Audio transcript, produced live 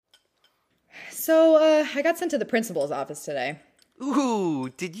So, I got sent to the principal's office today. Ooh,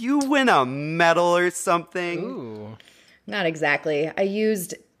 did you win a medal or something? Ooh. Not exactly. I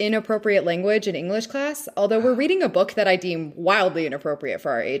used inappropriate language in English class, although we're reading a book that I deem wildly inappropriate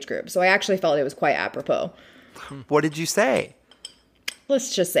for our age group, so I actually felt it was quite apropos. What did you say?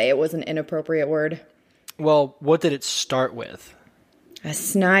 Let's just say it was an inappropriate word. Well, what did it start with? A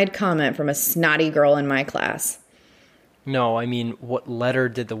snide comment from a snotty girl in my class. No, I mean, what letter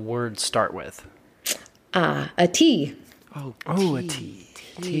did the word start with? A T. Oh, a T.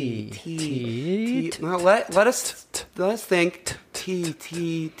 T. Now let us think.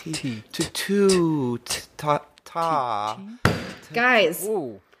 Ta. Guys,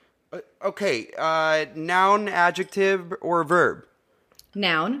 Ooh. Okay, noun, adjective, or verb?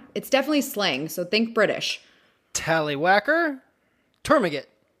 noun. It's definitely slang, so think British. Tallywhacker. Termagant.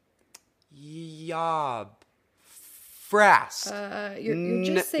 Yob. Frass. You're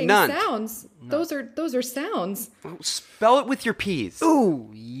just saying none. sounds. Those are sounds. Spell it with your P's. Ooh,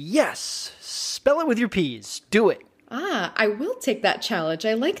 yes. Spell it with your P's. Do it. I will take that challenge.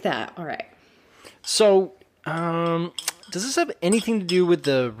 I like that. All right. So, does this have anything to do with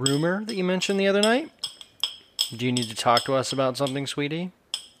the rumor that you mentioned the other night? Do you need to talk to us about something, sweetie?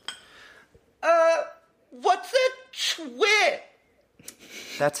 What's a twit?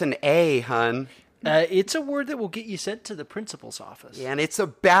 That's an A, hun. It's a word that will get you sent to the principal's office. And it's a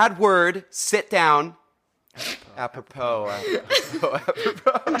bad word. Sit down. Apropos.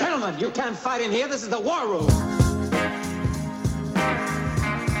 Gentlemen, you can't fight in here. This is the war room.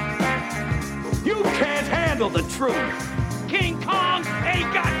 You can't handle the truth. King Kong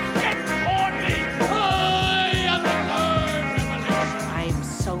ain't got shit on me. I am the third revolution. I'm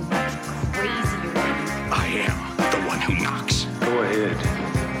so much crazier than you. I am the one who knocks. Go ahead.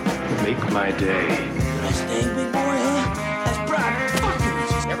 Make my day. Staying big boy, huh? That's Brock.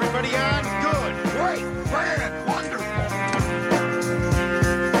 Everybody on? Good. Great. Grand. Wonderful.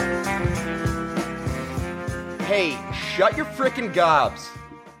 Hey, shut your frickin' gobs.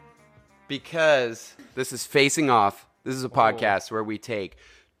 Because this is Facing Off. This is a podcast where we take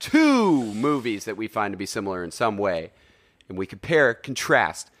two movies that we find to be similar in some way, and we compare,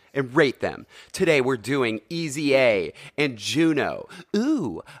 contrast, and rate them. Today we're doing Easy A and Juno.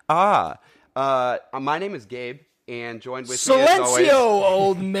 Ooh, ah. My name is Gabe, and joined with me as always. Silencio,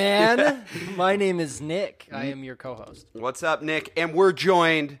 old man. My name is Nick. I am your co-host. What's up, Nick? And we're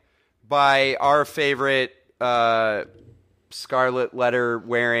joined by our favorite scarlet letter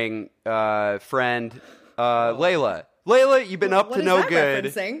wearing friend, Layla. Layla, you've been up What to is no that good.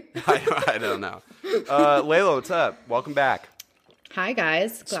 referencing? I don't know. Layla, what's up? Welcome back. Hi,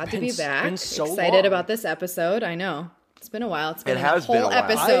 guys. Glad to be back. been so Excited long. about this episode. I know. It's been a while. It's been It has a whole been a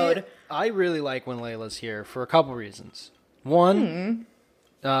while. episode. I really like when Layla's here for a couple reasons. One,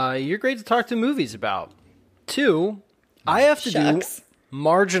 you're great to talk to movies about. Two, I have to Shucks. do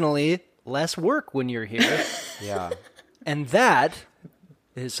marginally less work when you're here. Yeah. And that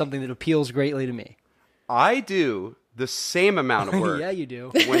is something that appeals greatly to me. I do the same amount of work Yeah, you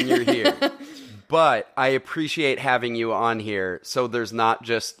do. when you're here. But I appreciate having you on here so there's not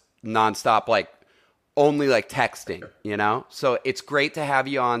just nonstop, only texting, you know? So it's great to have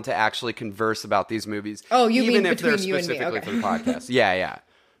you on to actually converse about these movies. Oh, you even mean if they're between you and me, specifically okay. for the podcast. Yeah.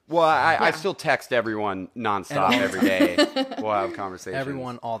 Well, I still text everyone nonstop every day. We'll have conversations.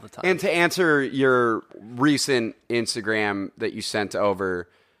 Everyone all the time. And to answer your recent Instagram that you sent over,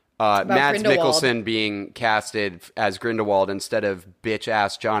 Mads Grindelwald. Mikkelsen being casted as Grindelwald instead of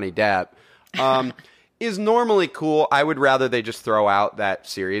bitch-ass Johnny Depp is normally cool. I would rather they just throw out that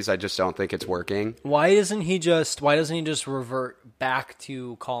series. I just don't think it's working. Why doesn't he just revert back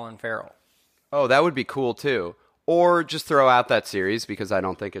to Colin Farrell? Oh, that would be cool too. Or just throw out that series because I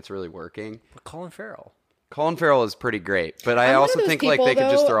don't think it's really working. But Colin Farrell. Colin Farrell is pretty great, but I I'm one also of those think people, they could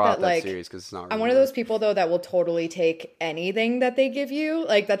just though, throw out that, that series because it's not really I'm one of those people, though, that will totally take anything that they give you.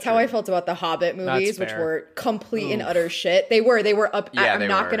 That's how I felt about the Hobbit movies, which fair. were complete and utter shit. They were up. Yeah, I'm they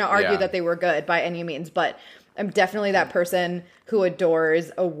not were, going to argue yeah. that they were good by any means, but I'm definitely that person who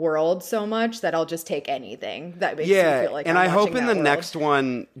adores a world so much that I'll just take anything that makes me feel like and I'm I hope watching in that the world. next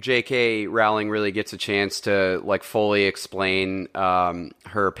one, J.K. Rowling really gets a chance to fully explain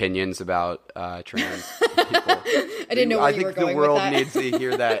her opinions about trans people. I didn't know where I you think were going the world with that. needs to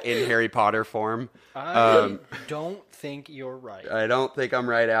hear that in Harry Potter form. I don't think you're right. I don't think I'm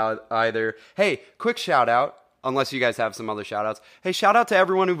right out either. Hey, quick shout out, unless you guys have some other shout outs. Hey, shout out to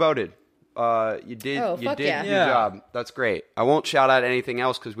everyone who voted. You did fuck yeah. your job. That's great. I won't shout out anything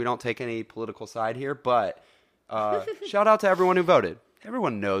else because we don't take any political side here, but shout out to everyone who voted.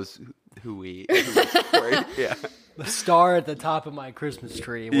 Everyone knows who we support. Yeah. The star at the top of my Christmas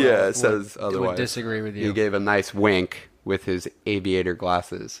tree. It says otherwise. Would disagree with you. He gave a nice wink with his aviator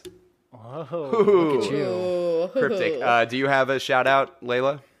glasses. Oh, look at you. Ooh. Cryptic. Do you have a shout out,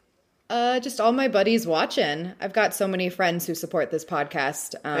 Layla? Just all my buddies watching. I've got so many friends who support this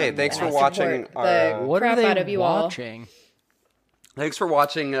podcast. Hey, thanks and for I watching support the What crap are they out of you watching? Thanks for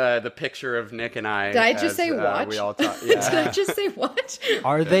watching the picture of Nick and I. Did I just say watch? We all talk. Did Yeah. I just say what?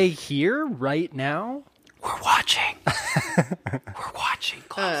 Are they here right now? We're watching. We're watching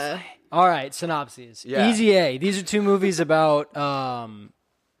closely. All right, synopses. Yeah. Easy A. These are two movies about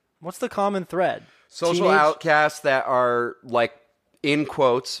what's the common thread? Social Teenage- outcasts that are, like, in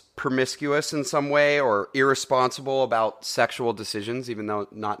quotes, promiscuous in some way or irresponsible about sexual decisions, even though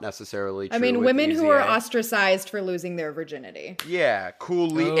not necessarily true. I mean, with women Easy who are A. ostracized for losing their virginity. Yeah, cool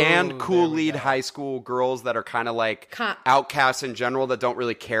lead there we lead go. high school girls that are kind of like Co- outcasts in general that don't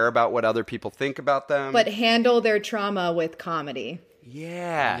really care about what other people think about them. But handle their trauma with comedy.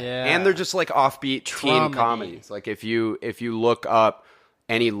 Yeah. Yeah. And they're just like offbeat teen Traumedy. comedies. Like if you look up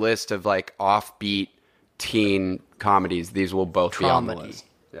any list of like offbeat teen comedies, these will both be on the Traumedy. list.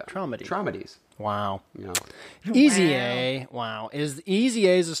 Yeah. Traumedy. Traumedies. Wow. You know. Easy A. Wow. Easy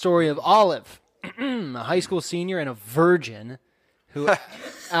A is the story of Olive, a high school senior and a virgin who,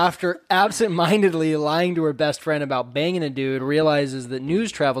 after absent-mindedly lying to her best friend about banging a dude, realizes that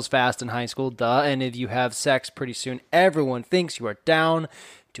news travels fast in high school, duh, and if you have sex pretty soon, everyone thinks you are down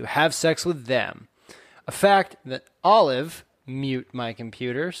to have sex with them. A fact that Olive, mute my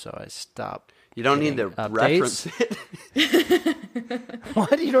computer, so I stopped. You don't need to Updates? reference it.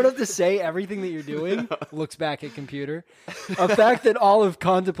 What? You don't have to say everything that you're doing? Looks back at computer. A fact that Olive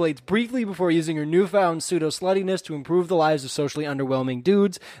contemplates briefly before using her newfound pseudo-sluttiness to improve the lives of socially underwhelming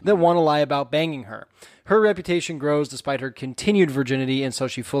dudes that want to lie about banging her. Her reputation grows despite her continued virginity, and so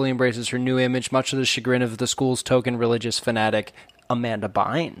she fully embraces her new image, much to the chagrin of the school's token religious fanatic, Amanda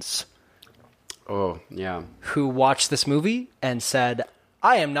Bynes, Oh, yeah. who watched this movie and said,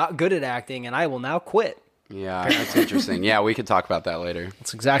 I am not good at acting, and I will now quit. Yeah, that's interesting. Yeah, we could talk about that later.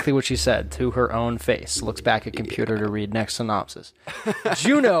 That's exactly what she said to her own face. Looks back at computer to read next synopsis.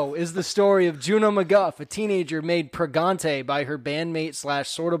 Juno is the story of Juno McGuff, a teenager made pregante by her bandmate /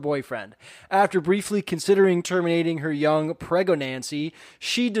 sorta boyfriend. After briefly considering terminating her young pregonancy,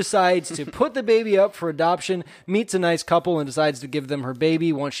 she decides to put the baby up for adoption, meets a nice couple, and decides to give them her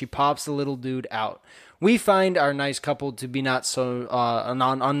baby once she pops the little dude out. We find our nice couple to be not so on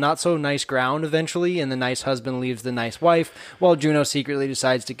not so nice ground eventually, and the nice husband leaves the nice wife, while Juno secretly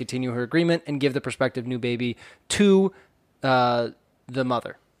decides to continue her agreement and give the prospective new baby to the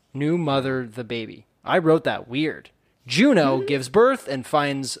mother. New mother, the baby. I wrote that weird. Juno gives birth and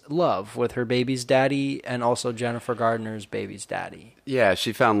finds love with her baby's daddy and also Jennifer Gardner's baby's daddy. Yeah,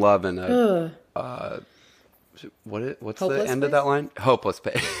 she found love in a... what's Hopeless the end of place? that line? Hopeless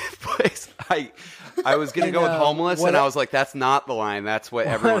place. I was going to go with homeless, and I was like, that's not the line. That's what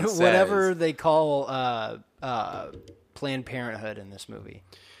everyone says. Whatever they call Planned Parenthood in this movie.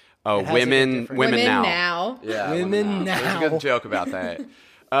 Oh, It has like a women different- now. Yeah, Women There's a now. good joke about that.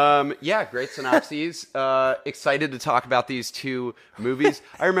 Yeah, great synopses. Excited to talk about these two movies.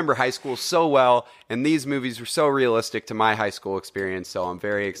 I remember high school so well, and these movies were so realistic to my high school experience, so I'm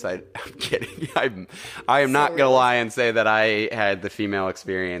very excited. I'm kidding. I am not going to lie and say that I had the female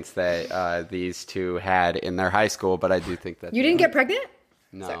experience that these two had in their high school, but I do think that... You didn't get pregnant?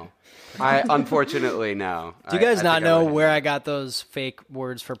 No. I unfortunately, no. Do you guys I not think I know would- where I got those fake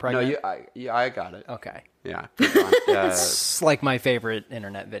words for No, pregnant? I got it. Okay. Yeah. It's like my favorite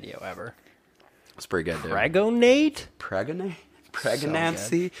internet video ever. It's pretty good, dude. Pregonate?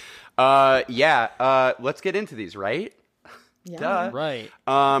 Pregnancy. Let's get into these, right? Yeah. Duh. Right.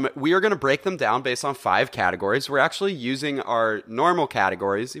 We are going to break them down based on 5 categories. We're actually using our normal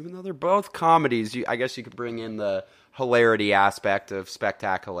categories, even though they're both comedies. I guess you could bring in the hilarity aspect of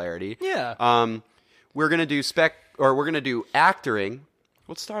spectacularity. Yeah. We're going to do acting.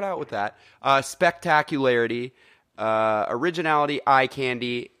 Let's start out with that. Spectacularity, originality, eye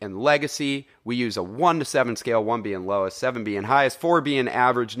candy, and legacy. We use a 1 to 7 scale, 1 being lowest, 7 being highest, 4 being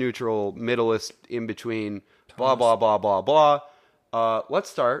average, neutral, middleist, in between, blah, blah, blah, blah, blah. Let's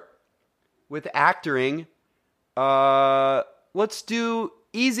start with acting. Let's do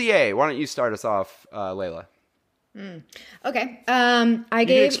Easy A. Why don't you start us off, Layla? Okay. You I can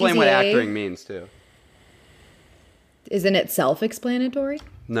gave explain Easy what A. acting means, too. Isn't it self-explanatory?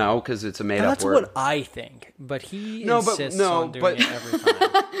 No, because it's a made-up That's word. what I think, but he No, but- insists no, on doing but- it every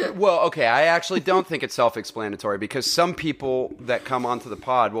time. Well, okay, I actually don't think it's self-explanatory because some people that come onto the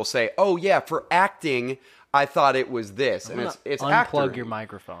pod will say, "Oh yeah, for acting, I thought it was this," and it's Unplug acting. your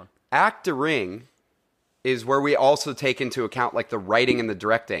microphone. acting is where we also take into account like the writing and the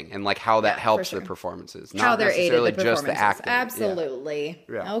directing and like how that helps sure. the performances, How not they're aided necessarily the just the performances. acting. Absolutely.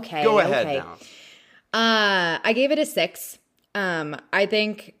 Yeah. Okay. Go ahead okay. now. I gave it a 6. I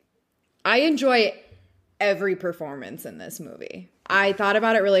think I enjoy every performance in this movie. I thought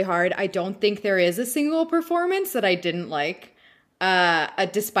about it really hard. I don't think there is a single performance that I didn't like.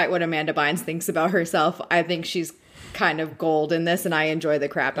 Despite what Amanda Bynes thinks about herself, I think she's kind of gold in this, and I enjoy the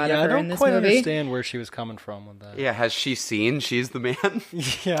crap out of her in this movie. I don't quite understand where she was coming from with that. Yeah, has she seen She's the Man?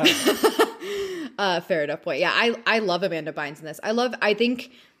 Yeah. Fair enough point. Yeah, I love Amanda Bynes in this. I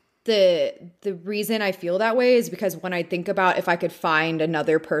think the reason I feel that way is because when I think about if I could find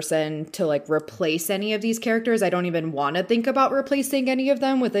another person to like replace any of these characters, I don't even want to think about replacing any of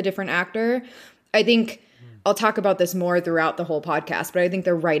them with a different actor. I think I'll talk about this more throughout the whole podcast, but I think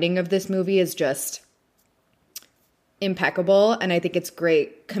the writing of this movie is just impeccable, and I think it's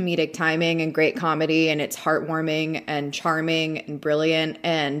great comedic timing and great comedy, and it's heartwarming and charming and brilliant,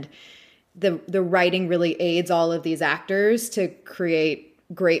 and the writing really aids all of these actors to create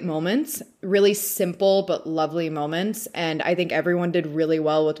great moments, really simple but lovely moments, and I think everyone did really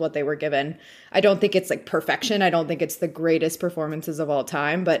well with what they were given. I don't think it's like perfection. I don't think it's the greatest performances of all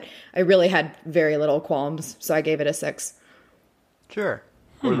time, but I really had very little qualms, so I gave it a 6. Sure.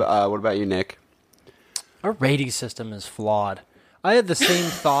 What about you, Nick? Our rating system is flawed. I had the same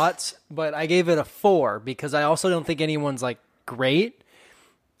thoughts, but I gave it a 4 because I also don't think anyone's like great.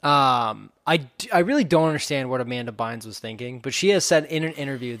 I really don't understand what Amanda Bynes was thinking, but she has said in an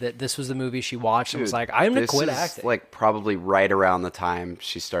interview that this was the movie she watched and was like, I'm going to quit acting. Like probably right around the time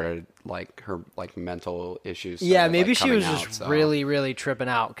she started like her like mental issues. Yeah, started, maybe like, she was coming just out, so. really, really tripping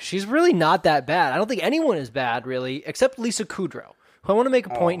out. 'Cause she's really not that bad. I don't think anyone is bad really, except Lisa Kudrow, who I want to make a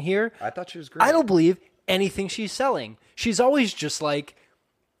point here. I thought she was great. I don't believe anything she's selling. She's always just like,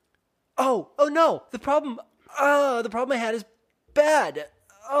 oh no, the problem I had is bad.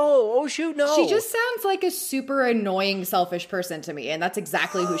 Oh shoot, no. She just sounds like a super annoying, selfish person to me, and that's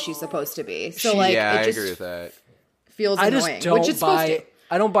exactly who she's supposed to be. So like, yeah, it I just agree with that. feels I annoying, just don't which it's supposed to.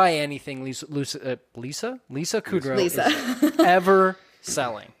 I don't buy anything Lisa Kudrow Lisa. is ever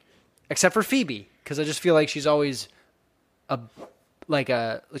selling, except for Phoebe, because I just feel like she's always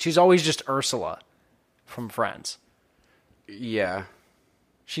she's always just Ursula from Friends. Yeah.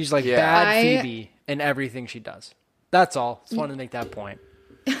 She's like Yeah. bad Phoebe in everything she does. That's all. Just wanted to make that point.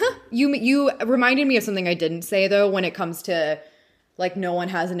 You reminded me of something I didn't say though when it comes to like no one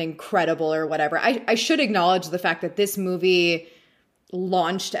has an incredible or whatever. I should acknowledge the fact that this movie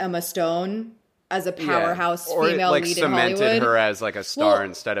launched Emma Stone as a powerhouse female like lead in cemented Hollywood. her as like a star Well,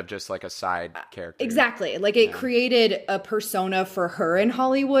 instead of just like a side character. Exactly. Like it created a persona for her in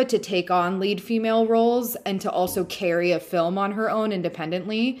Hollywood to take on lead female roles and to also carry a film on her own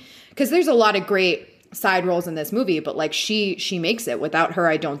independently. Because there's a lot of great side roles in this movie, but like she makes it. Without her,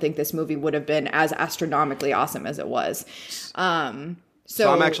 I don't think this movie would have been as astronomically awesome as it was. So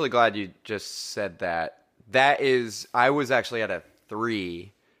I'm actually glad you just said that. I was actually at a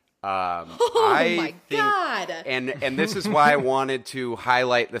 3. Oh my God. And this is why I wanted to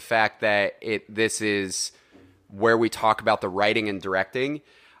highlight the fact that this is where we talk about the writing and directing.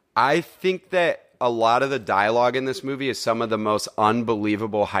 I think that a lot of the dialogue in this movie is some of the most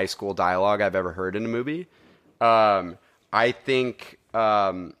unbelievable high school dialogue I've ever heard in a movie. I think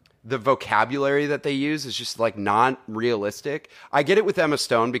the vocabulary that they use is just like not realistic. I get it with Emma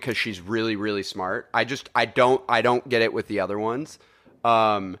Stone because she's really, really smart. I don't get it with the other ones.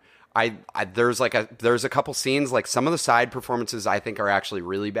 There's a couple scenes, like some of the side performances I think are actually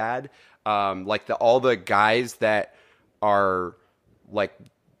really bad. Like all the guys that are like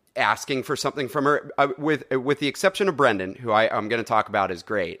asking for something from her, with the exception of Brendan, who I'm going to talk about is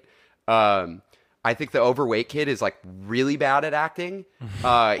great. I think the overweight kid is like really bad at acting.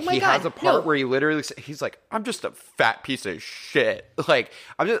 He has a part where he literally, he's like, I'm just a fat piece of shit. Like,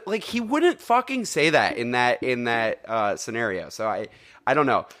 I'm just like, he wouldn't fucking say that in that scenario. So I don't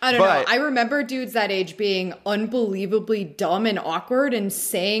know. I don't know. I remember dudes that age being unbelievably dumb and awkward and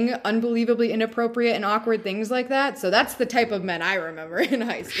saying unbelievably inappropriate and awkward things like that. So that's the type of men I remember in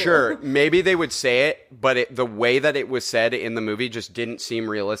high school. Sure, maybe they would say it, but the way that it was said in the movie just didn't seem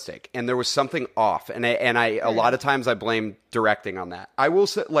realistic, and there was something off. And a lot of times I blame directing on that. I will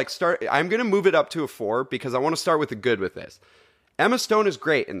say, I'm going to move it up to a 4 because I want to start with the good with this. Emma Stone is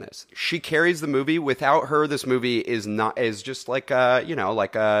great in this. She carries the movie. Without her, this movie is just like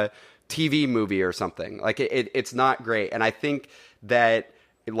a TV movie or something. Like it's not great. And I think that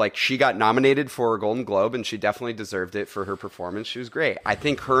like she got nominated for a Golden Globe, and she definitely deserved it for her performance. She was great. I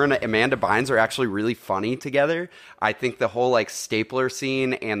think her and Amanda Bynes are actually really funny together. I think the whole like stapler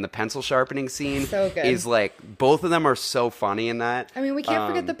scene and the pencil sharpening scene So good. is like both of them are so funny in that. I mean, we can't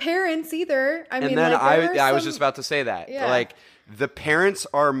forget the parents either. I mean, And then like, there are I was some- just about to say that. Yeah. Like, the parents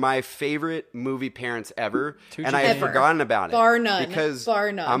are my favorite movie parents ever, and I had Ever. forgotten about it. Bar none. Because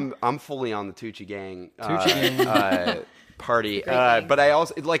Bar none. I'm fully on the Tucci gang. Gang. Party. gang. But I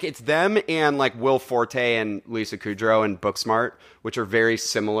also like it's them and like Will Forte and Lisa Kudrow and Booksmart, which are very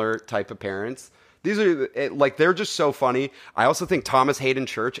similar type of parents. These are like they're just so funny. I also think Thomas Hayden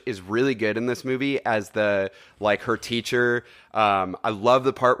Church is really good in this movie as the like her teacher. I love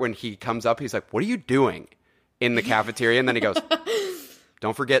the part when he comes up. He's like, "What are you doing in the cafeteria?" And then he goes,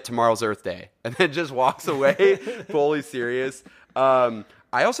 "Don't forget tomorrow's Earth Day," and then just walks away, fully serious.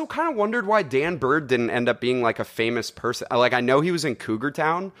 I also kind of wondered why Dan Bird didn't end up being like a famous person. Like I know he was in Cougar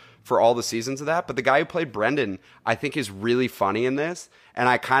Town for all the seasons of that, but the guy who played Brendan, I think, is really funny in this. And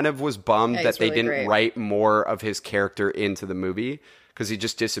I kind of was bummed Yeah, that he's they really didn't great. write more of his character into the movie because he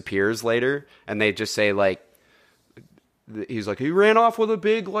just disappears later, and they just say like. He's like, he ran off with a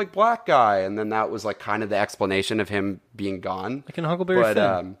big like black guy, and then that was like kind of the explanation of him being gone. Like in Huckleberry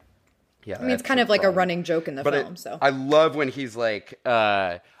Finn. Yeah, I mean, it's kind of like a running joke in the but film. So I love when he's like,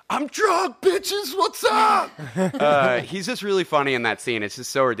 I'm drunk, bitches, what's up? He's just really funny in that scene. It's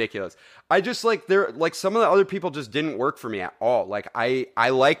just so ridiculous. I just like like some of the other people just didn't work for me at all. Like I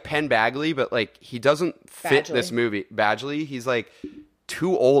like Penn Badgley, but like he doesn't fit Badgley. this movie. Badgley, he's like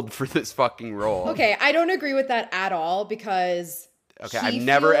too old for this fucking role. okay, I don't agree with that at all because Okay, he I've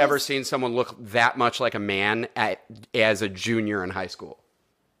never feels- ever seen someone look that much like a man as a junior in high school.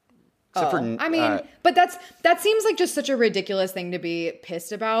 Except for, I mean, but that seems like just such a ridiculous thing to be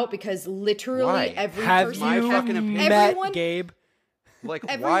pissed about because literally Why? every Have person, My you fucking opinion. met Everyone- Gabe? like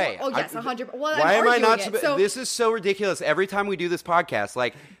everyone, why? Oh yes, 100. Well, Why I'm am I not? arguing it, so- This is so ridiculous. Every time we do this podcast,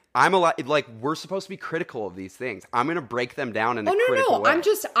 like I'm a lot. Like we're supposed to be critical of these things. I'm gonna break them down in a Oh critical no! way.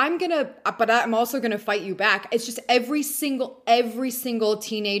 But I'm also gonna fight you back. It's just every single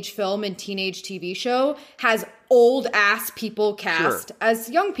teenage film and teenage TV show has old ass people cast Sure. as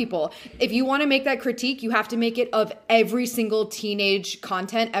young people. If you want to make that critique, you have to make it of every single teenage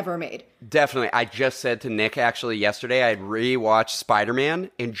content ever made. Definitely. I just said to Nick actually yesterday, I'd rewatched Spider-Man,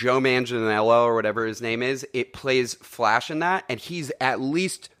 and Joe Manganiello or whatever his name is, it plays Flash in that, and he's at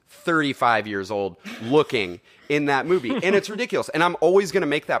least 35 years old looking in that movie. And it's ridiculous. And I'm always going to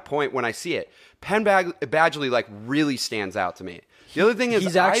make that point when I see it. Penn Badgley like really stands out to me. The other thing is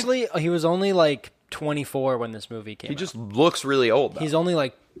He was only like 24 when this movie came he out. just looks really old. Though. He's only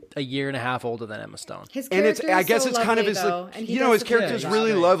like a year and a half older than Emma Stone. His And character I is guess so it's kind of lovely, his though, like and he you does know his such a character good is job.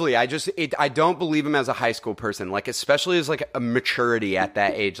 really lovely. I don't believe him as a high school person, like especially as like a maturity at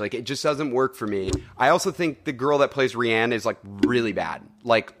that age. Like it just doesn't work for me. I also think the girl that plays Rihanna is like really bad,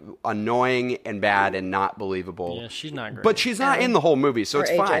 like annoying and bad and not believable. Yeah, she's not great. But she's not in the whole movie, so Or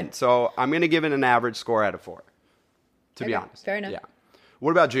it's AJ. fine. So I'm gonna give it an average score out of 4. To be Okay, honest, fair enough. Yeah.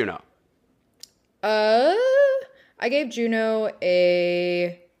 What about Juno? I gave Juno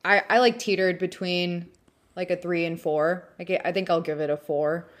I like teetered between like a 3 and 4. I think I'll give it a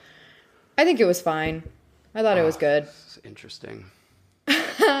 4. I think it was fine. I thought it was good. It's interesting.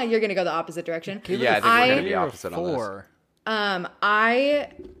 You're gonna go the opposite direction. Yeah, I think we're gonna be opposite on this. 4. I'm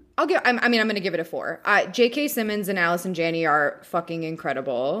gonna give it a 4. J.K. Simmons and Allison Janney are fucking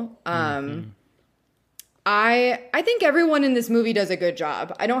incredible. I think everyone in this movie does a good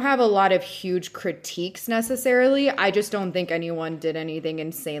job. I don't have a lot of huge critiques necessarily. I just don't think anyone did anything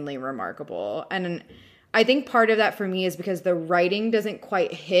insanely remarkable. And I think part of that for me is because the writing doesn't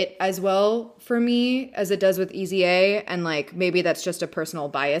quite hit as well for me as it does with Easy A. And like maybe that's just a personal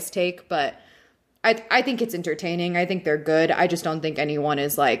bias take, but I think it's entertaining. I think they're good. I just don't think anyone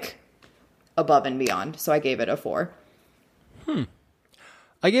is like above and beyond. So I gave it a 4.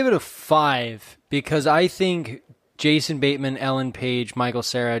 I gave it a 5 because I think Jason Bateman, Ellen Page, Michael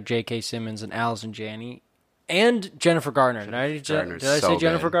Cera, J.K. Simmons, and Allison Janney, and Jennifer Garner. Did I Garner's say so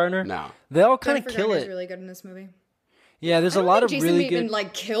Jennifer good. Garner? No. They all kind of Jennifer kill Garner's it. really good in this movie. Yeah, there's I a don't lot think of Jason really Bateman good.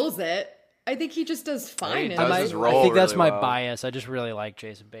 like kills it. I think he just does fine. he in does it. his I role think that's really my well. bias. I just really like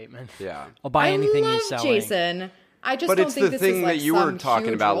Jason Bateman. Yeah. I'll buy I anything love he's selling. Jason. I just But don't it's think the this thing is that like you were some talking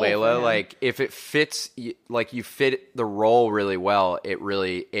huge about, role for Layla. him. Like if it fits, like you fit the role really well, it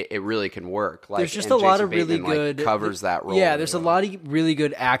really can work. Like There's just and a lot Jason of really Bateman, like, good covers that role. Yeah, really there's well. a lot of really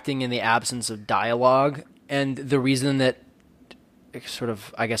good acting in the absence of dialogue, and the reason that sort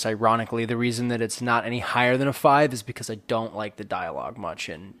of, I guess, ironically, the reason that it's not any higher than a 5 is because I don't like the dialogue much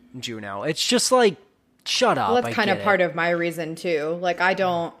in Juno. It's just like Shut up. Well, that's kind of part of my reason too. Like I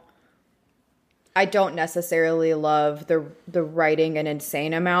don't necessarily love the writing an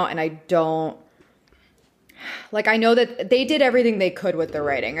insane amount, and I don't like, I know that they did everything they could with the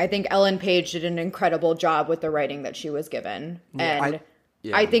writing. I think Ellen Page did an incredible job with the writing that she was given. And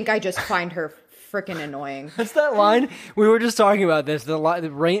I think I just find her freaking annoying. That's that line. We were just talking about this.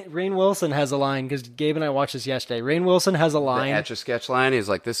 Rainn Wilson has a line, because Gabe and I watched this yesterday. Rainn Wilson has a line. The Etch-a-Sketch line. He's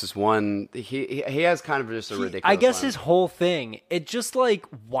like, this is one. He has kind of just a ridiculous I guess line. his whole thing, it just like,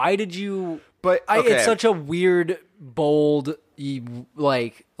 why did you... But okay. It's such a weird, bold,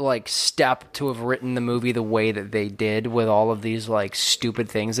 like step to have written the movie the way that they did, with all of these like stupid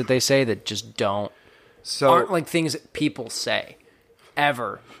things that they say that just aren't like things that people say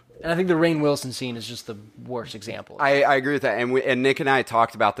ever. And I think the Rainn Wilson scene is just the worst example. I agree with that, and Nick and I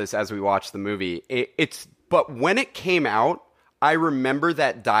talked about this as we watched the movie. But when it came out, I remember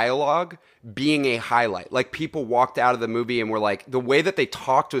that dialogue being a highlight. Like, people walked out of the movie and were like, the way that they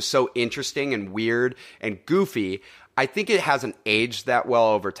talked was so interesting and weird and goofy. I think it hasn't aged that well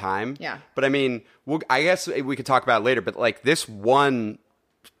over time. Yeah. But I mean, I guess we could talk about it later, but like, this won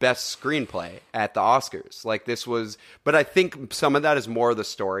best screenplay at the Oscars. Like, this was, but I think some of that is more the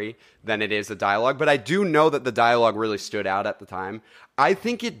story than it is the dialogue. But I do know that the dialogue really stood out at the time. I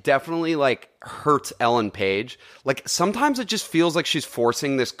think it definitely like hurts Ellen Page. Like, sometimes it just feels like she's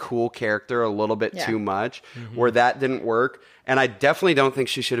forcing this cool character a little bit too much, where that didn't work. And I definitely don't think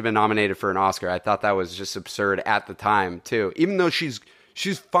she should have been nominated for an Oscar. I thought that was just absurd at the time too, even though she's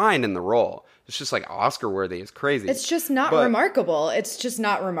fine in the role. It's just like Oscar worthy. It's crazy. It's just not remarkable. It's just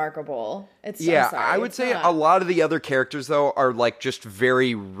not remarkable. I would say a lot of the other characters though are like just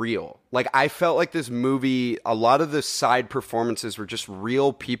very real. Like, I felt like this movie, a lot of the side performances were just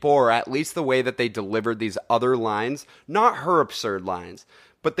real people, or at least the way that they delivered these other lines, not her absurd lines,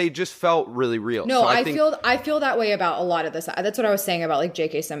 but they just felt really real. No, so I feel that way about a lot of this. That's what I was saying about like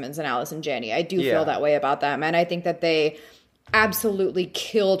J.K. Simmons and Allison Janney. I do feel that way about them, and I think that they absolutely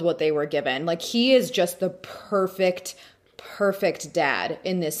killed what they were given. Like, he is just the perfect dad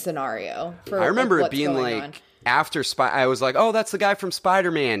in this scenario. I remember it being like, after I was like, oh, that's the guy from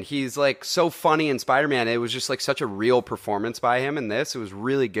Spider-Man. He's like so funny in Spider-Man. It was just like such a real performance by him in this. It was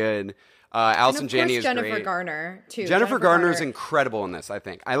really good. Allison Janney is Jennifer great. Garner too. Jennifer Garner is incredible in this. I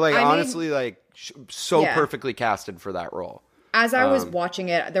think honestly perfectly casted for that role. As I was watching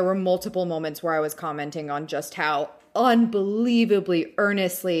it, there were multiple moments where I was commenting on just how unbelievably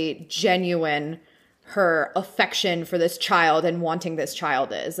earnestly genuine her affection for this child and wanting this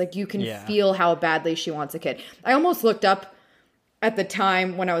child is. Like, you can feel how badly she wants a kid. I almost looked up at the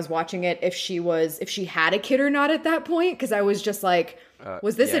time when I was watching it if she had a kid or not at that point, because I was just like,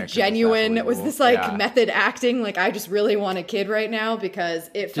 was this a genuine, was this like method acting? Like, I just really want a kid right now, because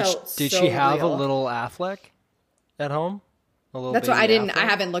it felt so Did she have real. a little Affleck at home? That's what I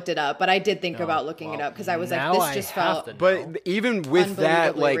haven't looked it up, but I did think about looking it up, because I was like, this just felt. But even with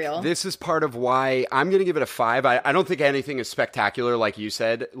that, like, real. This is part of why I'm going to give it a 5. I don't think anything is spectacular, like you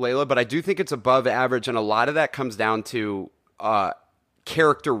said, Layla, but I do think it's above average, and a lot of that comes down to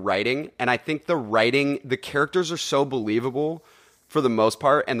character writing. And I think the characters are so believable for the most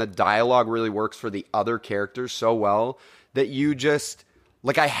part, and the dialogue really works for the other characters so well that you just.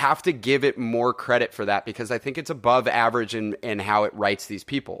 Like, I have to give it more credit for that, because I think it's above average in how it writes these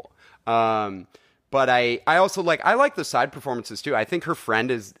people. But I also I like the side performances too. I think her friend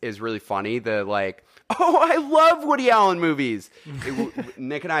is really funny. The like, oh, I love Woody Allen movies.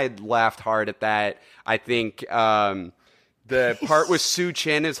 Nick and I laughed hard at that. I think the part with Sue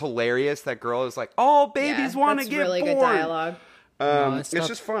Chin is hilarious. That girl is like, all babies want to get really born. Good dialogue. It's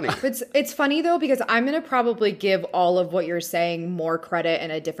just funny. It's funny though, because I'm gonna probably give all of what you're saying more credit in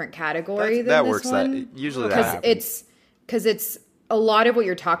a different category than that this works. one. Usually that happens. Because it's a lot of what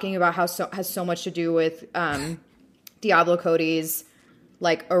you're talking about has so much to do with Diablo Cody's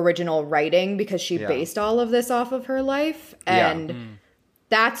like original writing, because she based all of this off of her life, and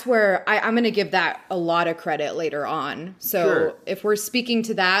that's where I'm going to give that a lot of credit later on. So if we're speaking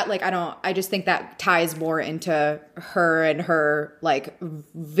to that, like, I just think that ties more into her and her like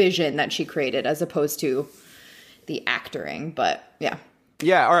vision that she created, as opposed to the actoring. But yeah.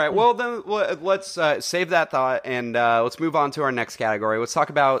 Yeah. All right. Well, then let's save that thought, and let's move on to our next category. Let's talk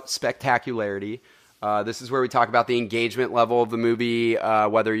about spectacularity. This is where we talk about the engagement level of the movie,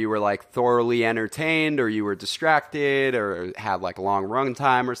 whether you were like thoroughly entertained, or you were distracted, or had like a long run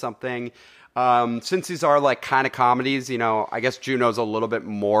time or something. Since these are like kind of comedies, I guess Juno's a little bit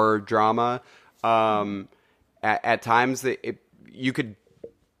more drama. At times, you could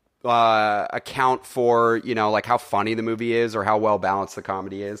account for like how funny the movie is, or how well balanced the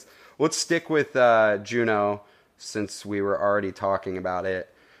comedy is. let's stick with Juno since we were already talking about it.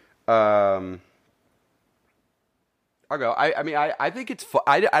 I'll go. I think it's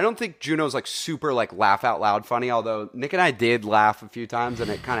I don't think Juno's like super like laugh out loud funny, although Nick and I did laugh a few times and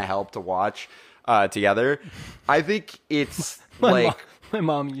it kind of helped to watch together. I think it's my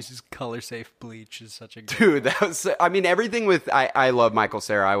mom uses color safe bleach is such a good dude. That was everything with I love Michael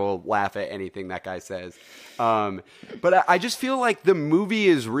Cera. I will laugh at anything that guy says. But I just feel like the movie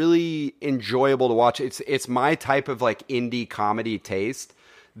is really enjoyable to watch. It's my type of like indie comedy taste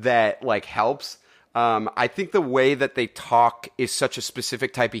that like helps. I think the way that they talk is such a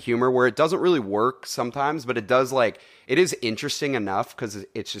specific type of humor where it doesn't really work sometimes, but it does it is interesting enough because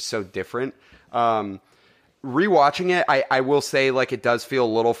it's just so different. Rewatching it, I will say it does feel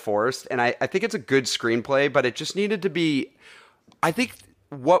a little forced, and I think it's a good screenplay, but it just needed to be. I think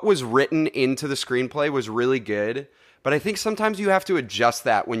what was written into the screenplay was really good, but I think sometimes you have to adjust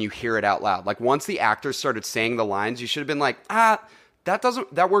that when you hear it out loud. Like once the actors started saying the lines, you should have been like,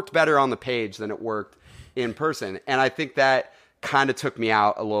 that worked better on the page than it worked in person, and I think that kind of took me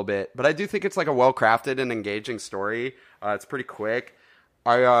out a little bit. But I do think it's like a well-crafted and engaging story. It's pretty quick.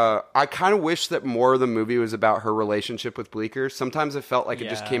 I kind of wish that more of the movie was about her relationship with Bleecker. Sometimes it felt like it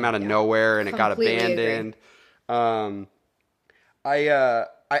just came out of nowhere and it got abandoned. I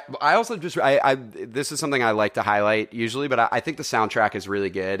also just this is something I like to highlight usually, but I think the soundtrack is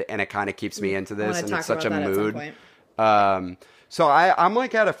really good and it kind of keeps me into this, and it's such a mood. So I'm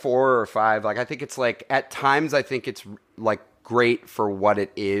like at a 4 or 5. Like I think it's like at times I think it's like great for what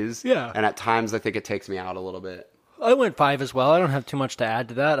it is. Yeah. And at times I think it takes me out a little bit. I went 5 as well. I don't have too much to add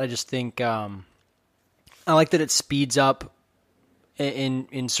to that. I just think I like that it speeds up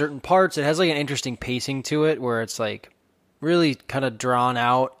in certain parts. It has like an interesting pacing to it where it's like really kind of drawn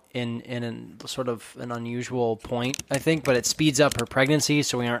out in sort of an unusual point, I think. But it speeds up her pregnancy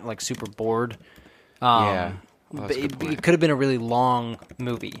so we aren't like super bored. Yeah. It could have been a really long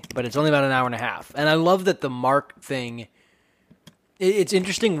movie, but it's only about an hour and a half. And I love that the Mark thing... It's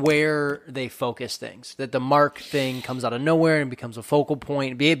interesting where they focus things. That the Mark thing comes out of nowhere and becomes a focal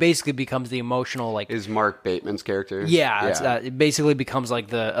point. It basically becomes the emotional, like... Is Mark Bateman's character? Yeah. It basically becomes like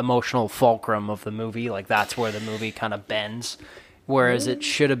the emotional fulcrum of the movie. Like that's where the movie kind of bends. Whereas it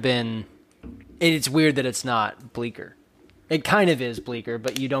should have been... It's weird that it's not Bleecker. It kind of is Bleecker,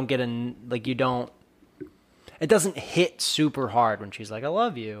 but you don't get it doesn't hit super hard when she's like, I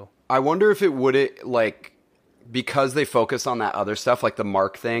love you. I wonder if it would because they focus on that other stuff, like the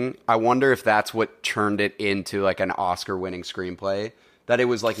Mark thing, I wonder if that's what turned it into like an Oscar-winning screenplay. That it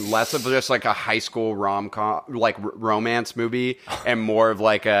was like less of just like a high school rom-com, like romance movie, and more of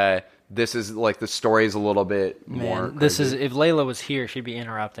like this is like the story is a little bit more. This is if Layla was here, she'd be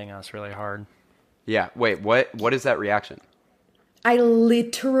interrupting us really hard. Yeah. Wait. What is that reaction? I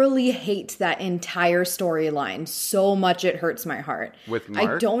literally hate that entire storyline so much it hurts my heart. With Mark?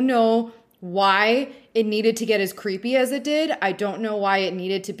 I don't know why it needed to get as creepy as it did. I don't know why it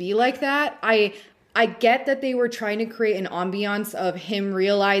needed to be like that. I get that they were trying to create an ambiance of him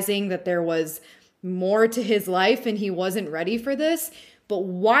realizing that there was more to his life and he wasn't ready for this, but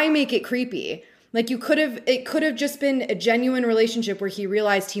why make it creepy? Like it could have just been a genuine relationship where he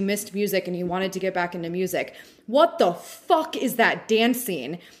realized he missed music and he wanted to get back into music. What the fuck is that dance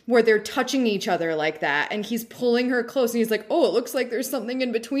scene where they're touching each other like that and he's pulling her close and he's like, oh, it looks like there's something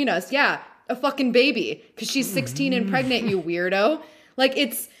in between us. Yeah, a fucking baby because she's 16 and pregnant, you weirdo. Like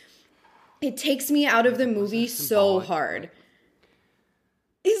it takes me out of the movie so hard.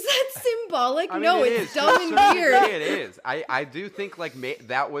 Is that symbolic? I mean, no, it's dumb and weird. It is. I do think like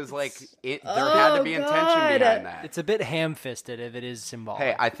that was like there had to be intention behind that. It's a bit ham-fisted if it is symbolic.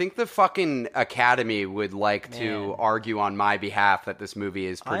 Hey, I think the fucking Academy would like to argue on my behalf that this movie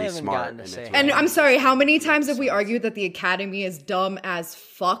is pretty smart. And I'm sorry, how many times have we argued that the Academy is dumb as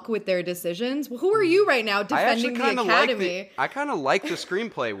fuck with their decisions? Well, who are you right now defending the Academy? I kind of like the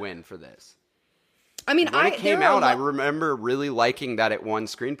screenplay win for this. I mean, when it came out, I remember really liking that it won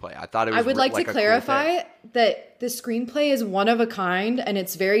screenplay. I thought it was. I would like to clarify that the screenplay is one of a kind and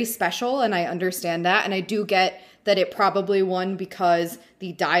it's very special, and I understand that, and I do get that it probably won because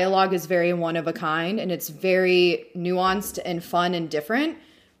the dialogue is very one of a kind and it's very nuanced and fun and different.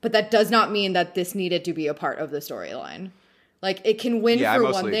 But that does not mean that this needed to be a part of the storyline. Like it can win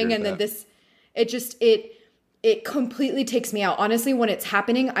for one thing, and then it completely takes me out. Honestly, when it's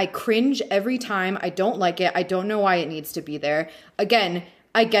happening, I cringe every time. I don't like it. I don't know why it needs to be there. Again,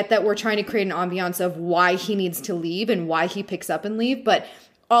 I get that we're trying to create an ambiance of why he needs to leave and why he picks up and leave. But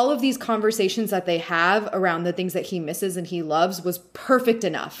all of these conversations that they have around the things that he misses and he loves was perfect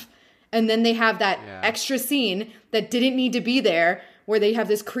enough. And then they have that extra scene that didn't need to be there where they have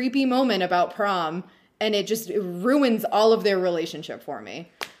this creepy moment about prom, and it ruins all of their relationship for me.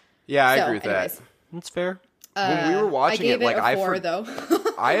 Yeah, I So, agree with anyways. that. That's fair. When we were watching I gave like a 4, though.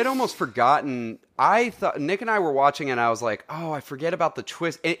 I had almost forgotten. I thought Nick and I were watching it and I was like, oh, I forget about the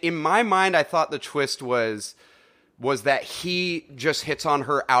twist. In my mind, I thought the twist was that he just hits on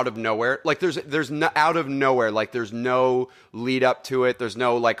her out of nowhere. Like there's no out of nowhere. Like there's no lead up to it. There's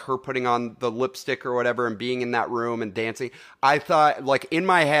no like her putting on the lipstick or whatever and being in that room and dancing. I thought, like, in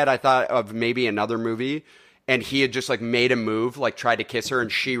my head, I thought of maybe another movie and he had just like made a move, like tried to kiss her and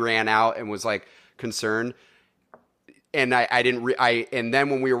she ran out and was like concerned. And and then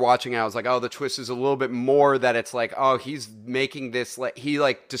when we were watching it, I was like, oh, the twist is a little bit more that it's like, oh, he's making this, like, he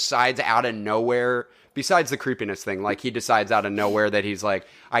like decides out of nowhere, besides the creepiness thing, like he decides out of nowhere that he's like,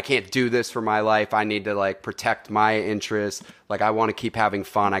 I can't do this for my life. I need to like protect my interests. Like, I want to keep having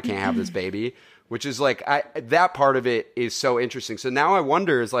fun. I can't have this baby, which is like, that part of it is so interesting. So now I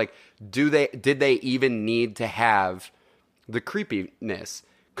wonder is like, did they even need to have the creepiness?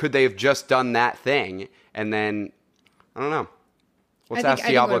 Could they have just done that thing and then, I don't know. Let's ask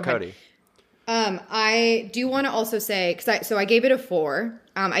Diablo Cody. I do want to also say, so I gave it a 4.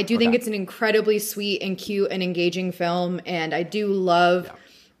 I do think it's an incredibly sweet and cute and engaging film, and I do love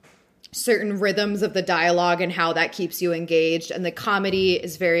certain rhythms of the dialogue and how that keeps you engaged. And the comedy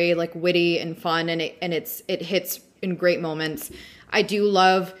is very like witty and fun, and it hits in great moments. I do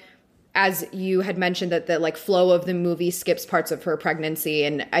love, as you had mentioned, that the like flow of the movie skips parts of her pregnancy,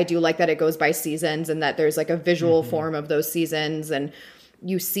 and I do like that it goes by seasons and that there's like a visual form of those seasons, and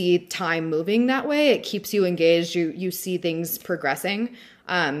you see time moving that way. It keeps you engaged. You see things progressing.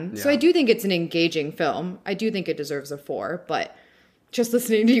 So I do think it's an engaging film. I do think it deserves a 4, but just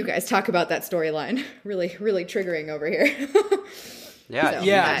listening to you guys talk about that storyline really, really triggering over here.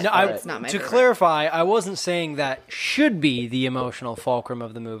 It's not my to favorite. clarify, I wasn't saying that should be the emotional fulcrum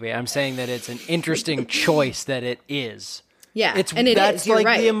of the movie. I'm saying that it's an interesting choice that it is. Yeah, that's You're like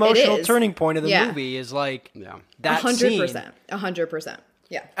right. the emotional It is. turning point of the movie is like that 100%. scene. 100%.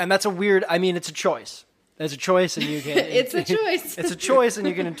 Yeah. And that's a weird, I mean, it's a choice. It's a choice and you can... It's a choice. It's a choice and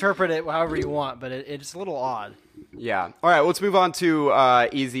you can interpret it however you want, but it's a little odd. Yeah. All right, let's move on to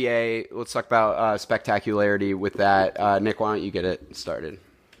Easy A. Let's talk about spectacularity with that. Nick, why don't you get it started?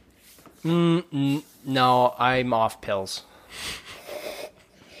 No, I'm off pills.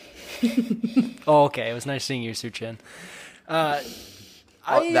 Oh, okay. It was nice seeing you, Suchin. That's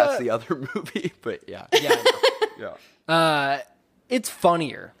the other movie, but yeah. Yeah. It's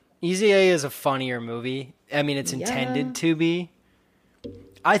funnier. Easy A is a funnier movie. I mean, it's intended to be.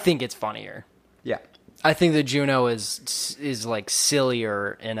 I think it's funnier. Yeah. I think that Juno is like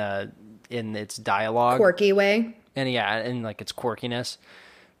sillier in its dialogue, Quirky way. and like its quirkiness.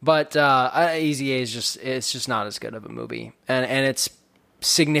 But Easy A is just not as good of a movie, and it's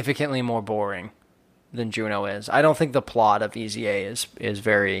significantly more boring than Juno is. I don't think the plot of Easy A is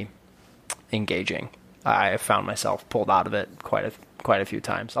very engaging. I have found myself pulled out of it quite a few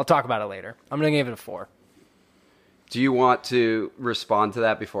times. I'll talk about it later. I'm going to give it a 4. Do you want to respond to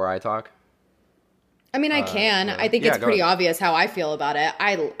that before I talk? I mean, I can. I think it's pretty obvious how I feel about it.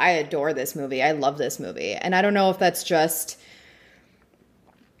 I adore this movie. I love this movie. And I don't know if that's just...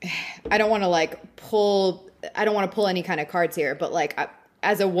 I don't want to pull any kind of cards here, but like...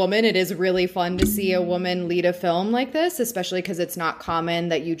 as a woman, it is really fun to see a woman lead a film like this, especially because it's not common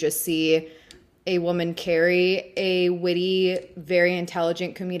that you just see a woman carry a witty, very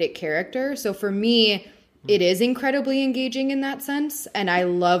intelligent comedic character. So for me, it is incredibly engaging in that sense. And I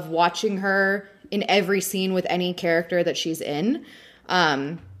love watching her in every scene with any character that she's in.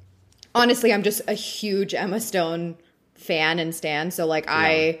 Honestly, I'm just a huge Emma Stone fan and stan. So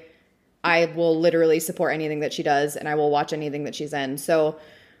I will literally support anything that she does, and I will watch anything that she's in. So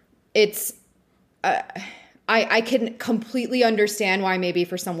it's, I can completely understand why maybe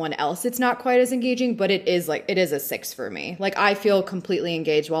for someone else it's not quite as engaging, but it is a 6 for me. Like, I feel completely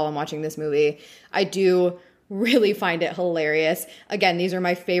engaged while I'm watching this movie. I do really find it hilarious. Again, these are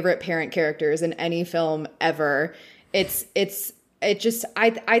my favorite parent characters in any film ever. I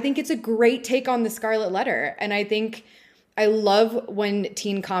think it's a great take on the Scarlet Letter, and I love when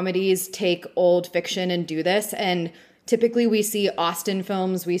teen comedies take old fiction and do this. And typically we see Austen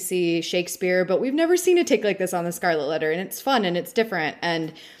films, we see Shakespeare, but we've never seen a take like this on the Scarlet Letter. And it's fun and it's different.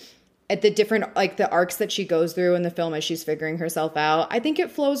 And at the different, the arcs that she goes through in the film as she's figuring herself out, I think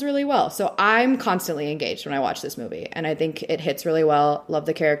it flows really well. So I'm constantly engaged when I watch this movie. And I think it hits really well. Love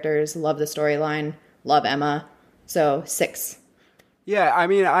the characters, love the storyline, love Emma. So 6. Yeah, I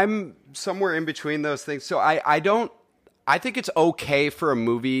mean, I'm somewhere in between those things. So I don't I think it's okay for a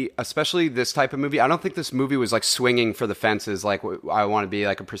movie, especially this type of movie. I don't think this movie was like swinging for the fences. Like I want to be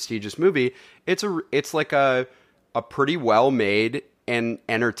like a prestigious movie. It's like a pretty well made and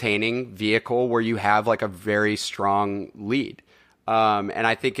entertaining vehicle where you have like a very strong lead. And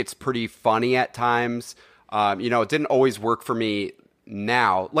I think it's pretty funny at times. It didn't always work for me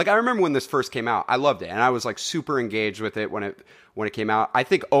now. Like I remember when this first came out, I loved it and I was like super engaged with it when it came out. I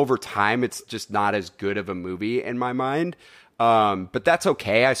think over time it's just not as good of a movie in my mind. But that's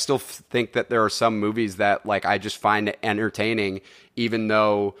okay. I still think that there are some movies that like I just find entertaining even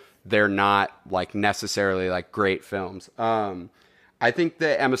though they're not like necessarily like great films. I think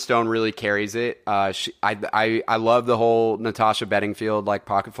that Emma Stone really carries it. I love the whole Natasha Bedingfield like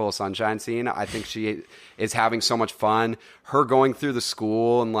Pocket Full of Sunshine scene. I think she is having so much fun. Her going through the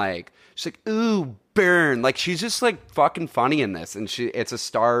school and like she's like, ooh, burn. Like she's just like fucking funny in this, and it's a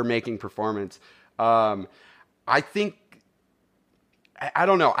star-making performance. I think I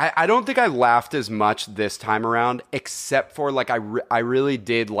don't know. I don't think I laughed as much this time around, except for like I really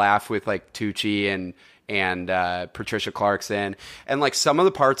did laugh with like Tucci and Patricia Clarkson, and like some of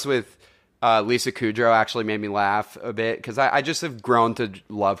the parts with Lisa Kudrow actually made me laugh a bit because I just have grown to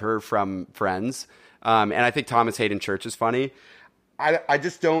love her from Friends, and I think Thomas Hayden Church is funny. I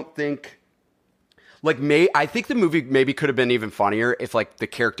just don't think like I think the movie maybe could have been even funnier if like the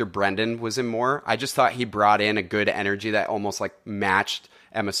character Brendan was in more. I just thought he brought in a good energy that almost like matched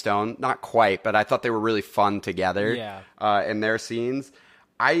Emma Stone. Not quite, but I thought they were really fun together. Yeah. In their scenes.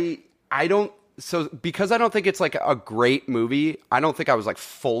 So because I don't think it's like a great movie, I don't think I was like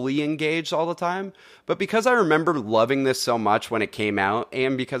fully engaged all the time. But because I remember loving this so much when it came out,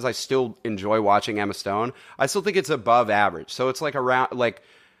 and because I still enjoy watching Emma Stone, I still think it's above average. So it's like around like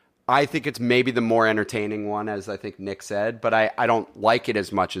I think it's maybe the more entertaining one, as I think Nick said. But I don't like it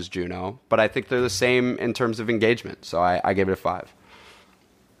as much as Juno. But I think they're the same in terms of engagement. So I gave it a 5.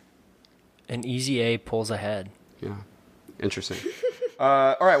 And Easy A pulls ahead. Yeah, interesting.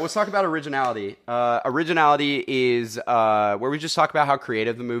 All right, let's talk about originality. Originality is where we just talk about how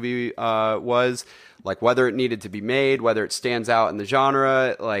creative the movie was, like whether it needed to be made, whether it stands out in the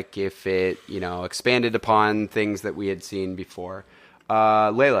genre, like if it, expanded upon things that we had seen before.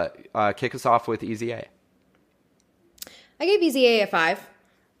 Layla, kick us off with Easy A. I gave Easy A 5.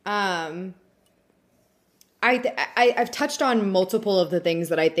 I've touched on multiple of the things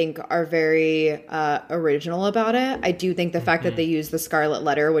that I think are very original about it. I do think the fact that they use the Scarlet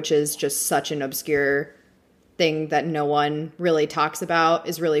Letter, which is just such an obscure thing that no one really talks about,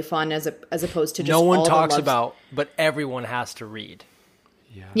 is really fun as opposed to just no one all talks the about, but everyone has to read.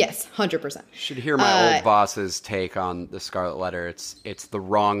 Yeah. Yes, 100%. Should hear my old boss's take on the Scarlet Letter. It's the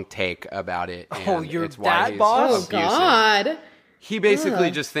wrong take about it. Oh, you're it's why that he's boss? Oh, abusive. God. He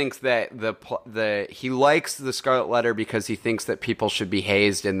basically just thinks that he likes the Scarlet Letter because he thinks that people should be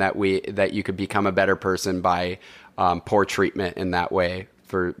hazed and that you could become a better person by poor treatment in that way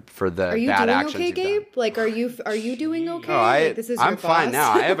for the Are you bad doing actions okay, you've Gabe? done. Like, are you doing okay? Oh, Like, this is your I'm fine boss?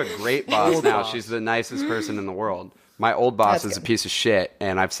 now. I have a great boss Old now. boss. She's the nicest person in the world. My old boss That's is a good. piece of shit,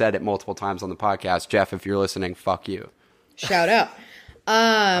 and I've said it multiple times on the podcast. Jeff, if you're listening, fuck you. Shout out.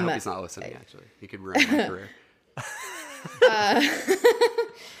 I hope he's not listening, actually. He could ruin my career.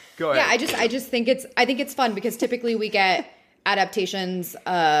 Go ahead. Yeah, I just think it's fun because typically we get adaptations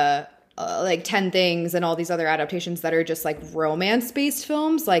like 10 Things and all these other adaptations that are just like romance-based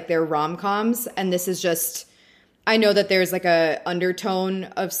films, like they're rom-coms, and this is just, I know that there's like a undertone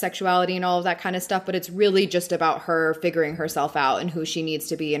of sexuality and all of that kind of stuff, but it's really just about her figuring herself out and who she needs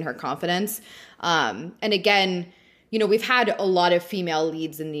to be and her confidence. And again, we've had a lot of female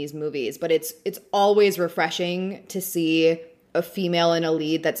leads in these movies, but it's always refreshing to see a female in a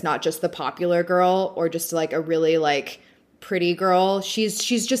lead that's not just the popular girl or just like a really like pretty girl. She's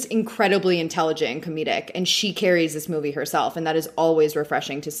just incredibly intelligent and comedic, and she carries this movie herself, and that is always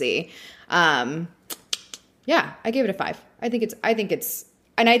refreshing to see. Yeah, I gave it a 5. I think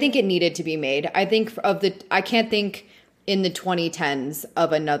it needed to be made. I can't think in the 2010s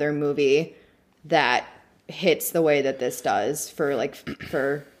of another movie that hits the way that this does for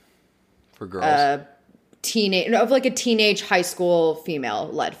girls. a teenage high school female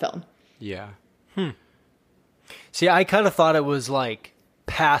led film. Yeah. See, I kind of thought it was like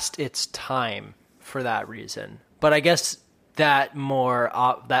past its time for that reason, but I guess that more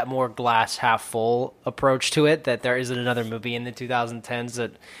glass half full approach to it, that there isn't another movie in the 2010s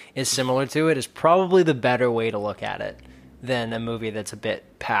that is similar to it, is probably the better way to look at it than a movie that's a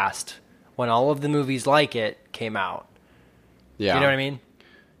bit past when all of the movies like it came out. Yeah. You know what I mean?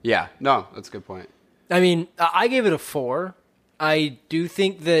 Yeah. No, that's a good point. I mean, I gave it a 4. I do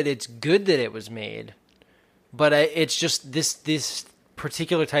think that it's good that it was made. but it's just this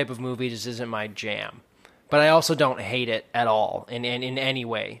particular type of movie just isn't my jam. But I also don't hate it at all in any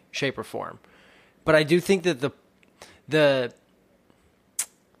way, shape, or form. But I do think that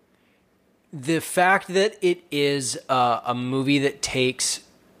the fact that it is a movie that takes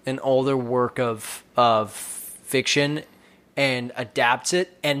an older work of fiction and adapts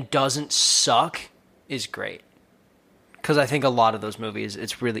it and doesn't suck is great. Because I think a lot of those movies,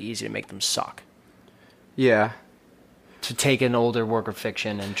 it's really easy to make them suck. Yeah. To take an older work of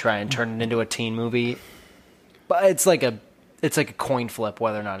fiction and try and turn it into a teen movie. But it's like a coin flip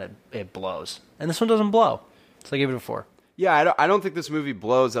whether or not it blows. And this one doesn't blow. So I give it a 4. Yeah, I don't think this movie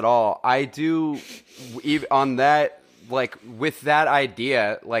blows at all. I do, on that, like, with that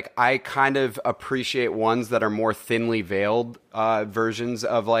idea, like, I kind of appreciate ones that are more thinly veiled versions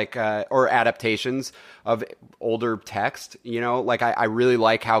of, like, or adaptations of older text, you know? Like, I really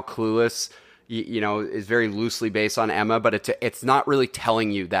like how Clueless, you know, is very loosely based on Emma, but it's not really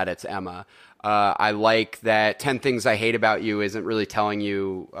telling you that it's Emma. I like that 10 Things I Hate About You isn't really telling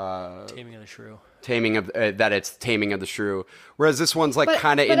you... Taming of the Shrew. That it's Taming of the Shrew. Whereas this one's like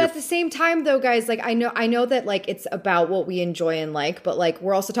kind of... But at the same time, though, guys, like I know that like it's about what we enjoy and like, but like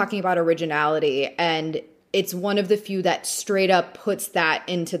we're also talking about originality, and it's one of the few that straight up puts that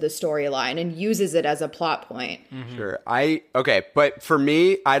into the storyline and uses it as a plot point. Mm-hmm. Sure. Okay, but for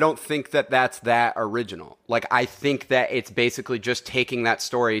me, I don't think that that's that original. Like, I think that it's basically just taking that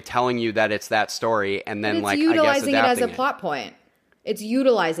story, telling you that it's that story, and then, like, I guess utilizing it as a adapting plot point. It's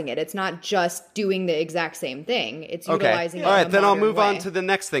utilizing it. It's not just doing the exact same thing. It's utilizing it. All right, then I'll move way. on to the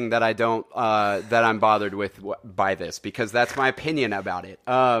next thing that I don't, that I'm bothered with by this, because that's my opinion about it.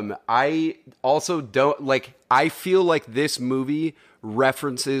 I also don't, like, I feel like this movie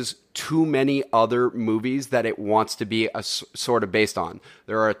references too many other movies that it wants to be sort of based on.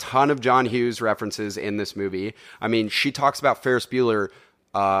 There are a ton of John Hughes references in this movie. I mean, she talks about Ferris Bueller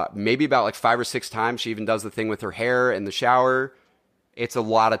maybe about like 5 or 6 times. She even does the thing with her hair in the shower. It's a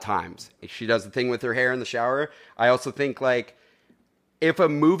lot of times. She does the thing with her hair in the shower. I also think, like, if a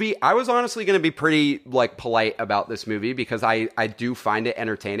movie... I was honestly going to be pretty, like, polite about this movie because I do find it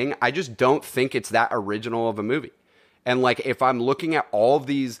entertaining. I just don't think it's that original of a movie. And, like, if I'm looking at all of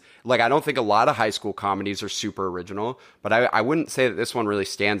these... Like, I don't think a lot of high school comedies are super original, but I wouldn't say that this one really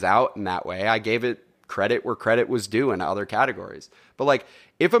stands out in that way. I gave it credit where credit was due in other categories. But, like,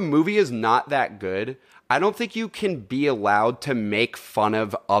 if a movie is not that good... I don't think you can be allowed to make fun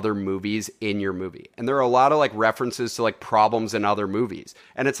of other movies in your movie. And there are a lot of like references to like problems in other movies.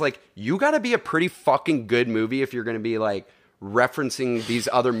 And it's like, you got to be a pretty fucking good movie if you're going to be like referencing these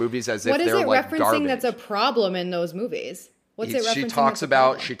other movies as if they're like garbage. What is it referencing that's a problem in those movies? What's it referencing?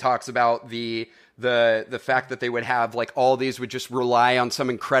 She talks about the fact that they would have like all these would just rely on some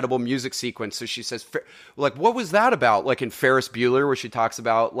incredible music sequence. So she says, like, what was that about? Like in Ferris Bueller, where she talks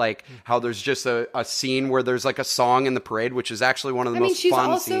about like how there's just a scene where there's like a song in the parade, which is actually one of the most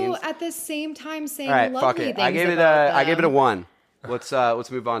fun scenes. She's also at the same time saying all right, lovely fuck it. things I gave it a 1.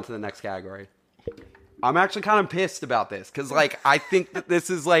 Let's move on to the next category. I'm actually kind of pissed about this because, like, I think that this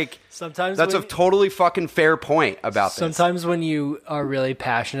is like that's a totally fucking fair point about this. Sometimes when you are really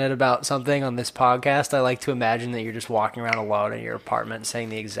passionate about something on this podcast, I like to imagine that you're just walking around alone in your apartment saying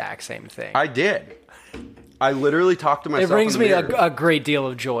the exact same thing. I did. I literally talked to myself. It brings me a great deal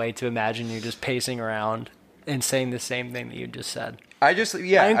of joy to imagine you just pacing around and saying the same thing that you just said. I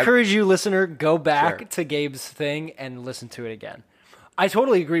encourage you, listener, go back to Gabe's thing and listen to it again. I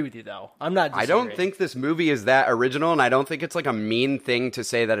totally agree with you, though. I'm not disagreeing. I don't think this movie is that original, and I don't think it's like a mean thing to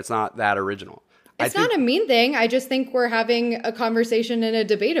say that it's not that original. It's not a mean thing. I just think we're having a conversation and a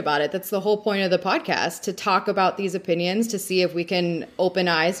debate about it. That's the whole point of the podcast, to talk about these opinions, to see if we can open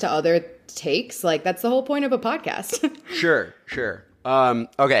eyes to other takes. Like, that's the whole point of a podcast. Sure.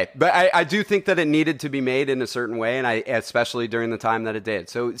 Okay, but I do think that it needed to be made in a certain way, and especially during the time that it did.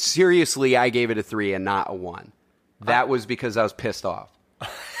 So seriously, I gave it a 3 and not a 1. That was because I was pissed off.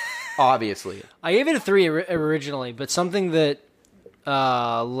 Obviously. I gave it a 3 originally, but something that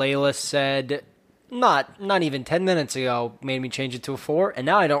Layla said not even 10 minutes ago made me change it to a 4, and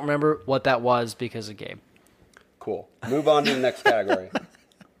now I don't remember what that was because of Gabe. Cool. Move on to the next category.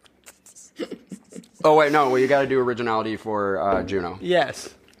 Oh, wait, no. Well, you got to do originality for Juno.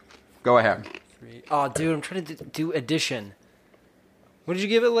 Yes. Go ahead. 3. Oh, dude, I'm trying to do addition. What did you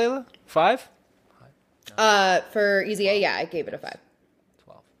give it, Layla? 5? For Easy A, yeah, I gave it a 5.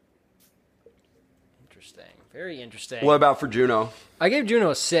 12. Interesting. Very interesting. What about for Juno? I gave Juno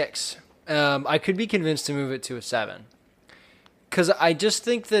a 6. I could be convinced to move it to a 7. Because I just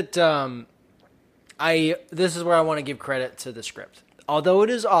think that this is where I want to give credit to the script. Although it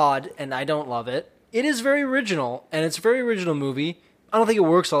is odd, and I don't love it, It is very original, and it's a very original movie. I don't think it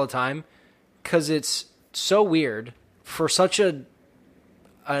works all the time because it's so weird for such an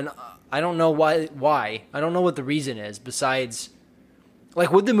I don't know why. I don't know what the reason is besides,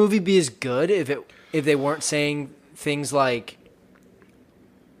 like, would the movie be as good if they weren't saying things like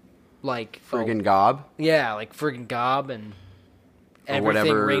friggin' gob? Yeah, like friggin' gob and Or everything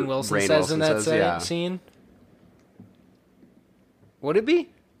whatever Rainn Wilson Rainn says in Wilson that says, yeah. scene. Would it be?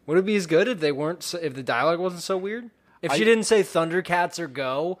 Would it be as good if they weren't? If the dialogue wasn't so weird? If she didn't say "Thundercats" or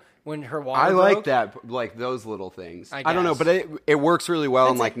 "Go" when her water I broke? like that, like those little things. I I don't know, guess. but it works really well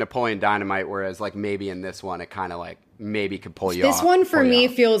in like Napoleon Dynamite, whereas like maybe in this one it kind of like maybe could pull you off. This one for pull you me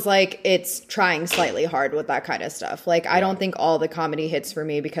off. feels like it's trying slightly hard with that kind of stuff. Like, I don't think all the comedy hits for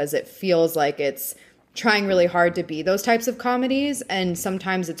me because it feels like it's trying really hard to be those types of comedies. And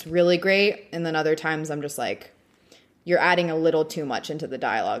sometimes it's really great. And then other times I'm just like, you're adding a little too much into the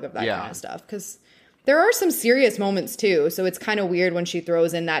dialogue of that Yeah. kind of stuff. Because there are some serious moments too. So it's kind of weird when she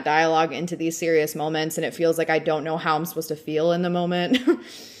throws in that dialogue into these serious moments. And it feels like I don't know how I'm supposed to feel in the moment.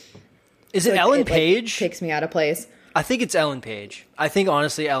 Is it Like, Ellen it, like, Page? takes me out of place. I think it's Ellen Page. I think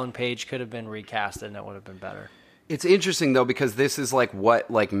honestly, Ellen Page could have been recasted and it would have been better. It's interesting though because this is like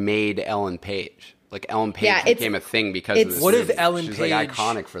what like made Ellen Page. Like Ellen Page Yeah, it's- became a thing because of it's- this. What if movie. Ellen She's Page- like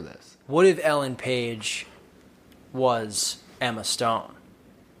iconic for this? What if Ellen Page was Emma Stone?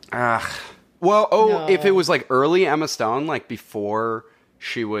 Well, No. if it was like early Emma Stone, like before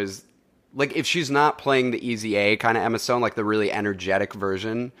she was, like if she's not playing the Easy A kind of Emma Stone, like the really energetic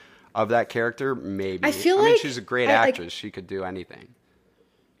version of that character, maybe. I feel mean, like- she's a great I, like- actress. She could do anything.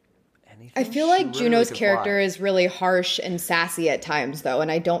 I feel like literally Juno's could character fly. is really harsh and sassy at times, though, and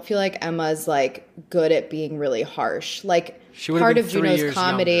I don't feel like Emma's like good at being really harsh. Like She would have part been of 3 Juno's years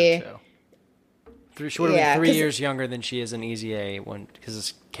comedy. younger, too. She would have Yeah, been 3 'cause- years younger than she is in Easy A because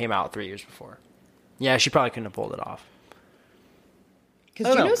this came out 3 years before. Yeah, she probably couldn't have pulled it off. Because I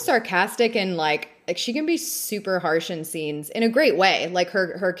don't know. Juno's sarcastic and like she can be super harsh in scenes in a great way. Like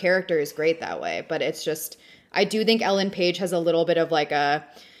her character is great that way, but it's just I do think Ellen Page has a little bit of like a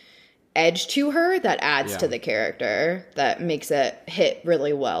edge to her that adds Yeah. to the character that makes it hit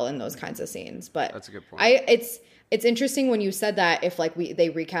really well in those kinds of scenes. But That's a good point. It's interesting when you said that if like they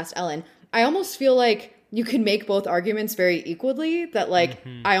recast Ellen, I almost feel like you can make both arguments very equally that like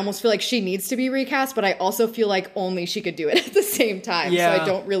I almost feel like she needs to be recast, but I also feel like only she could do it at the same time. Yeah. So I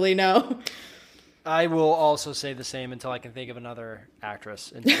don't really know. I will also say the same until I can think of another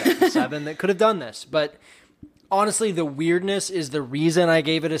actress in 2007 that could have done this. But honestly, the weirdness is the reason I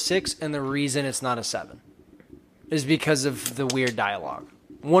gave it a 6 and the reason it's not a 7 is because of the weird dialogue.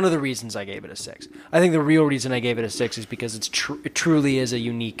 One of the reasons I gave it a 6. I think the real reason I gave it a 6 is because it truly is a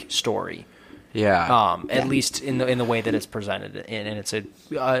unique story. Yeah. At least in the way that it's presented, and it's an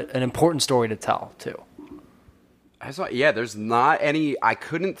important story to tell too. There's not any. I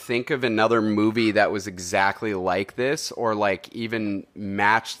couldn't think of another movie that was exactly like this, or like even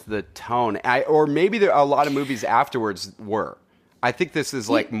matched the tone. Or maybe a lot of movies afterwards were. I think this is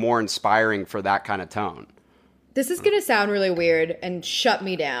like more inspiring for that kind of tone. This is going to sound really weird and shut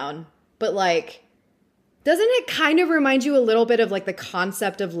me down, but like, doesn't it kind of remind you a little bit of like the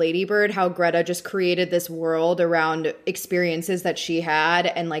concept of Lady Bird, how Greta just created this world around experiences that she had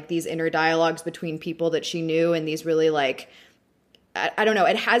and like these inner dialogues between people that she knew and these really like, I don't know,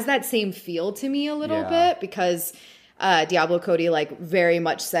 it has that same feel to me a little Yeah. bit because Diablo Cody like very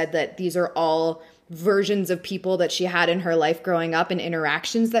much said that these are all versions of people that she had in her life growing up and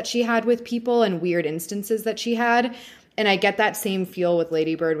interactions that she had with people and weird instances that she had. And I get that same feel with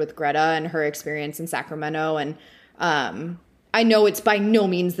Lady Bird with Greta and her experience in Sacramento. And I know it's by no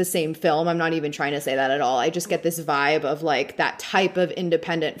means the same film. I'm not even trying to say that at all. I just get this vibe of like that type of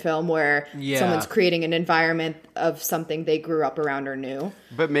independent film where Yeah. someone's creating an environment of something they grew up around or knew.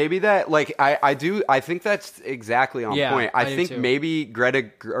 But maybe that, like, I think that's exactly on Yeah, point. I I do think too. maybe Greta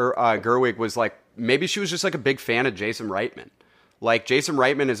Gerwig was like, maybe she was just like a big fan of Jason Reitman. Like, Jason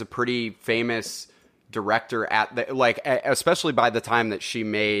Reitman is a pretty famous director at the, like, especially by the time that she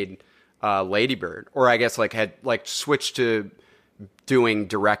made Lady Bird, or I guess like had like switched to doing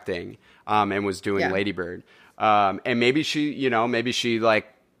directing and was doing Yeah. Lady Bird. And maybe she like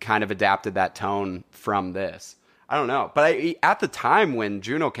kind of adapted that tone from this. I don't know. But at the time when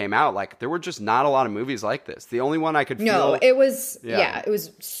Juno came out, like there were just not a lot of movies like this. The only one I could No, feel it was Yeah. it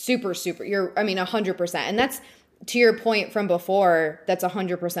was super. 100%. And that's to your point from before, that's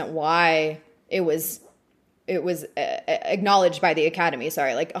 100% why it was acknowledged by the Academy.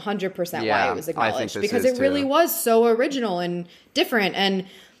 Sorry, like 100% Yeah, why it was I think acknowledged this because is it really too. was so original and different. And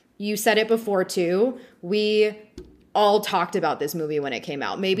you said it before too. We all talked about this movie when it came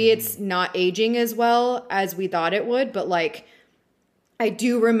out. Maybe it's not aging as well as we thought it would, but like I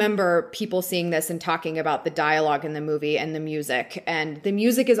do remember people seeing this and talking about the dialogue in the movie and the music. And the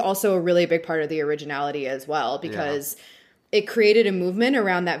music is also a really big part of the originality as well, because it created a movement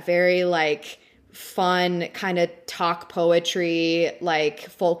around that very like fun kind of talk poetry, like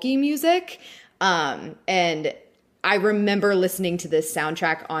folky music. And I remember listening to this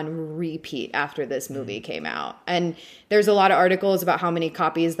soundtrack on repeat after this movie came out. And there's a lot of articles about how many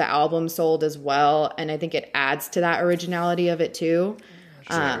copies the album sold as well. And I think it adds to that originality of it too.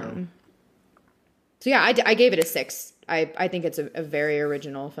 So yeah, I gave it a 6. I think it's a very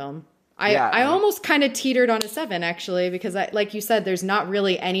original film. I almost kind of teetered on a 7 actually, because like you said, there's not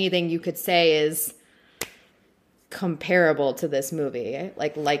really anything you could say is comparable to this movie,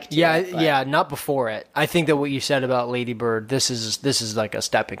 not before it. I think that what you said about Lady Bird, this is like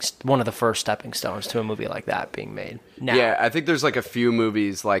one of the first stepping stones to a movie like that being made. Now. Yeah, I think there's like a few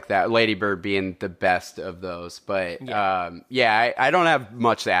movies like that, Lady Bird being the best of those. But I don't have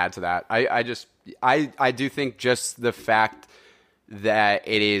much to add to that. I do think just the fact that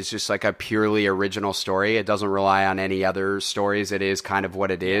it is just like a purely original story. It doesn't rely on any other stories. It is kind of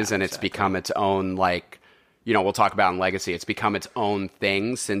what it is, and it's become its own like. We'll talk about in Legacy. It's become its own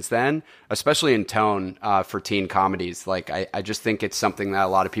thing since then, especially in tone for teen comedies. Like, I just think it's something that a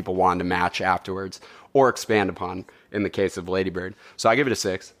lot of people wanted to match afterwards or expand upon in the case of Lady Bird. So I give it a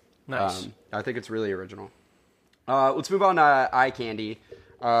 6. Nice. I think it's really original. Let's move on to Eye Candy.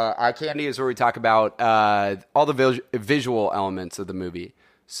 Eye Candy is where we talk about all the visual elements of the movie.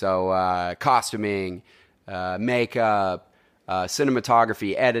 So costuming, makeup,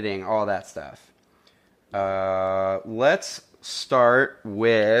 cinematography, editing, all that stuff. Let's start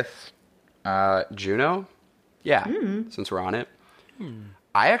with Juno. Yeah, since we're on it.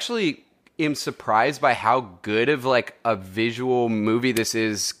 I actually am surprised by how good of like a visual movie this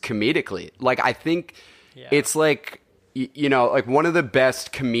is comedically. Like I think it's like like one of the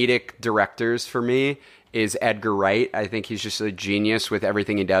best comedic directors for me is Edgar Wright. I think he's just a genius with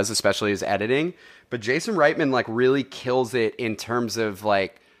everything he does, especially his editing. But Jason Reitman like really kills it in terms of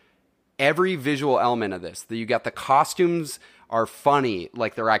like every visual element of this. You got the costumes are funny,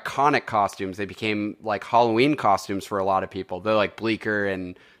 like they're iconic costumes. They became like Halloween costumes for a lot of people. They're like Bleecker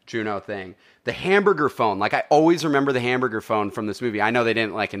and Juno thing. The hamburger phone, like I always remember the hamburger phone from this movie. I know they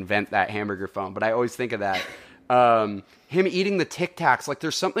didn't like invent that hamburger phone, but I always think of that. Him eating the Tic Tacs, like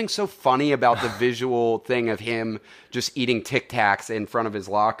there's something so funny about the visual thing of him just eating Tic Tacs in front of his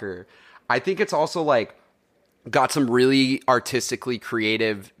locker. I think it's also like got some really artistically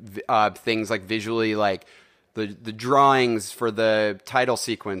creative things, like visually, like the drawings for the title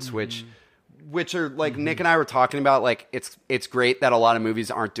sequence, which are like Nick and I were talking about. Like it's great that a lot of movies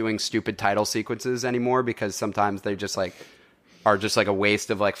aren't doing stupid title sequences anymore, because sometimes they just like are just like a waste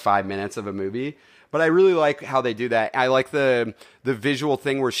of like 5 minutes of a movie. But I really like how they do that. I like the visual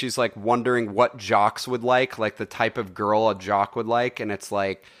thing where she's like wondering what jocks would like the type of girl a jock would like, and it's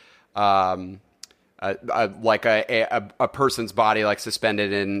like like a person's body like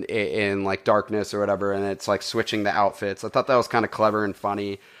suspended in like darkness or whatever, and it's like switching the outfits. I thought that was kind of clever and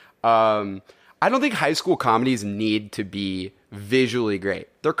funny. I don't think high school comedies need to be visually great.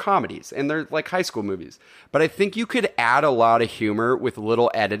 They're comedies and they're like high school movies. But I think you could add a lot of humor with little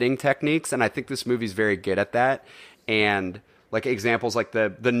editing techniques, and I think this movie's very good at that. And like examples like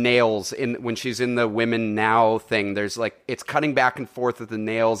the nails when she's in the Women Now thing, there's like it's cutting back and forth with the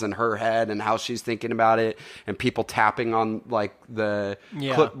nails in her head and how she's thinking about it, and people tapping on like the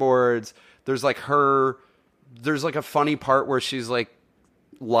clipboards. There's like a funny part where she's like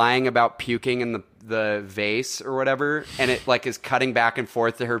lying about puking in the vase or whatever, and it like is cutting back and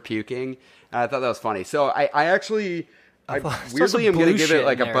forth to her puking. And I thought that was funny. So I weirdly am going to give it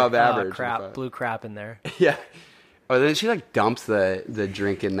like above average. Blue crap in there. Yeah. Oh, then she like dumps the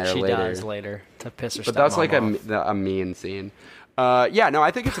drink in there later. She does later to piss her. But that's like a mean scene.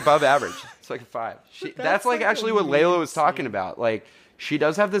 I think it's above average. It's like a 5. That's like actually what Layla was talking about. Like she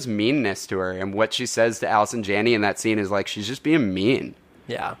does have this meanness to her, and what she says to Allison Janney in that scene is like she's just being mean.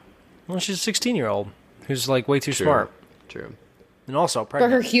 Yeah. Well, she's a 16-year-old who's like way too smart. True. And also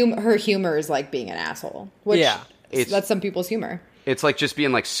pregnant. But her humor is like being an asshole. Which that's some people's humor. It's like just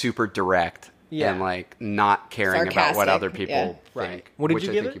being like super direct. Yeah. And like not caring about what other people think. Right. What did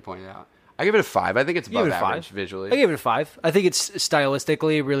you give it? I think you pointed out. I give it a 5. I think it's above average visually. I give it a 5. I think it's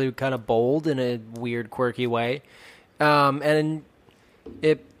stylistically really kind of bold in a weird, quirky way. And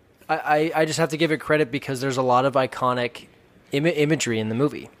I just have to give it credit because there's a lot of iconic imagery in the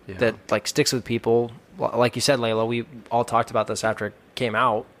movie that like sticks with people. Like you said, Layla, we all talked about this after it came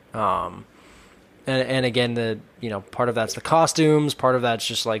out. And again, part of that's the costumes, part of that's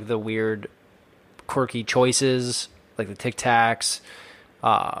just like the weird, quirky choices, like the Tic Tacs.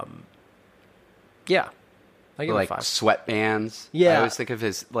 Yeah. I give it a 5. Sweatbands. Yeah. I always think of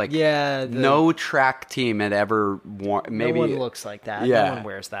his no track team had ever worn. Maybe no one looks like that. Yeah. No one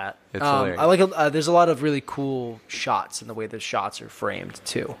wears that. It's hilarious. I like. There's a lot of really cool shots in the way the shots are framed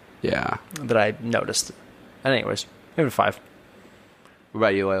too. Yeah. That I noticed. And anyways, give it a 5. What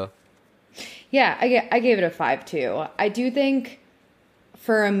about you, Layla? Yeah, I gave it a 5 too. I do think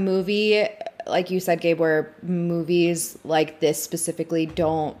for a movie, like you said, Gabe, where movies like this specifically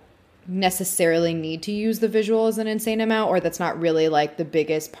don't necessarily need to use the visuals an insane amount, or that's not really like the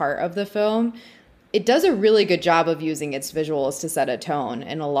biggest part of the film, it does a really good job of using its visuals to set a tone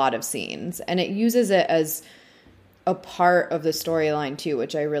in a lot of scenes, and it uses it as a part of the storyline too,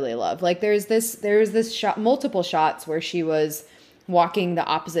 which I really love. Like there's this shot, multiple shots where she was walking the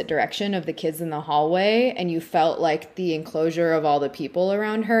opposite direction of the kids in the hallway, and you felt like the enclosure of all the people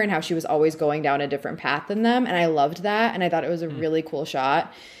around her and how she was always going down a different path than them, and I loved that, and I thought it was a really cool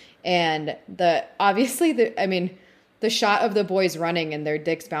shot. And the shot of the boys running and their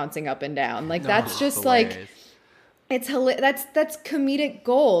dicks bouncing up and down, like that's just hilarious. like that's comedic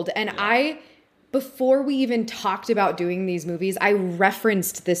gold. And before we even talked about doing these movies, I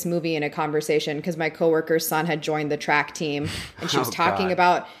referenced this movie in a conversation because my coworker's son had joined the track team, and she was talking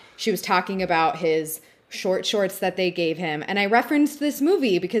about his short shorts that they gave him, and I referenced this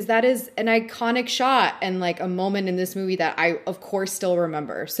movie because that is an iconic shot and like a moment in this movie that I of course still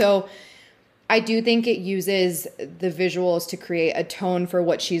remember. So I do think it uses the visuals to create a tone for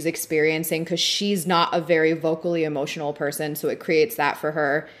what she's experiencing, because she's not a very vocally emotional person, so it creates that for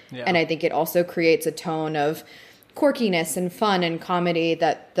her. Yeah. And I think it also creates a tone of quirkiness and fun and comedy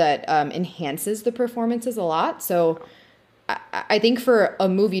that enhances the performances a lot. So I think for a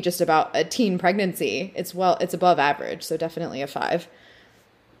movie just about a teen pregnancy, it's above average. So definitely a 5.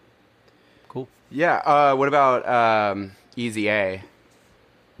 Cool. Yeah. What about Easy A?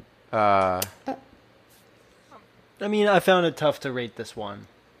 I mean, I found it tough to rate this one.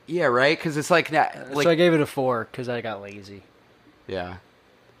 Yeah, right? Because it's like that. So I gave it a 4 because I got lazy. Yeah.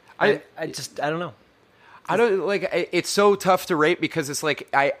 I don't know. I don't like. It's so tough to rate because it's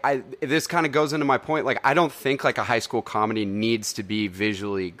like this kind of goes into my point. Like, I don't think like a high school comedy needs to be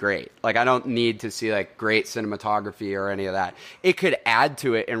visually great. Like, I don't need to see like great cinematography or any of that. It could add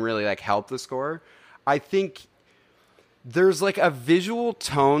to it and really like help the score. I think there's like a visual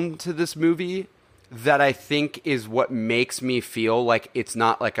tone to this movie that I think is what makes me feel like it's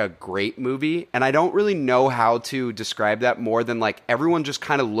not like a great movie. And I don't really know how to describe that more than like everyone just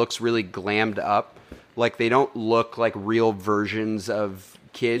kind of looks really glammed up. Like, they don't look like real versions of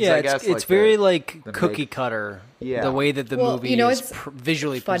kids, I guess. It's very like cookie cutter, Yeah. the way that the movie is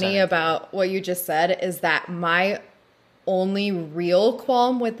visually funny presented. About what you just said is that my only real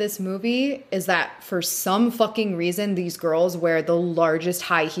qualm with this movie is that for some fucking reason these girls wear the largest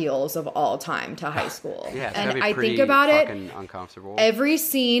high heels of all time to high school. Yeah, it's and gotta be I pretty think about it fucking uncomfortable. every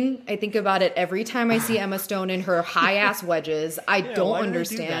scene. I think about it every time I see Emma Stone in her high ass wedges. I don't why do they do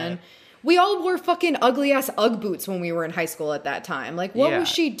understand. that? We all wore fucking ugly ass UGG boots when we were in high school at that time. Like, what was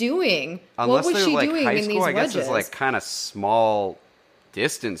she doing? Unless what was they're she like doing high in school, these I wedges? guess is like kind of small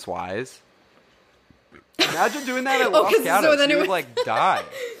distance wise. Imagine doing that at Los Gatos. You would like die.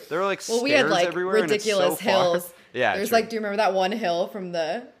 There were like stairs we had like everywhere, ridiculous and it's so far. hills. Yeah, there's true. like, do you remember that one hill from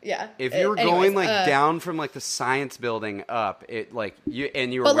the If you were going like down from like the science building up, it like you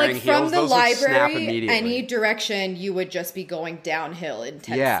were but wearing like heels, from the those would snap library, immediately. any direction, you would just be going downhill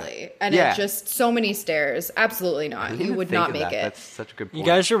intensely, Yeah. and Yeah. it just so many stairs. Absolutely not. You would not make it. That's such a good point. You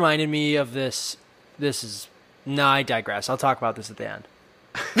guys reminded me of this. I digress. I'll talk about this at the end.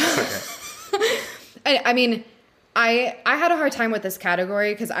 I mean, I had a hard time with this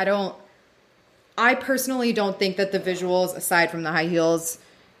category because I personally don't think that the visuals, aside from the high heels,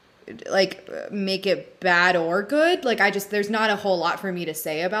 like make it bad or good. Like, there's not a whole lot for me to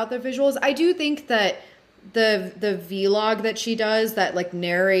say about the visuals. I do think that the vlog that she does that like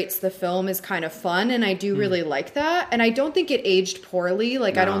narrates the film is kind of fun, and I do really like that. And I don't think it aged poorly.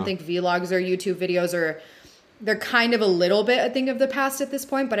 Like, I don't think vlogs or YouTube videos they're kind of a little bit a thing of the past at this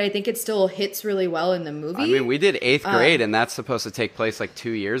point, but I think it still hits really well in the movie. I mean, we did 8th grade, and that's supposed to take place like 2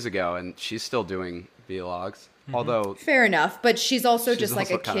 years ago, and she's still doing vlogs. Although, fair enough, but she's also just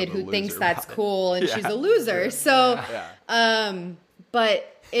like a also kind kid of a who thinks loser that's about it. cool, and she's a loser. So,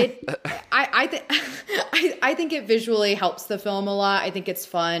 but I think it visually helps the film a lot. I think it's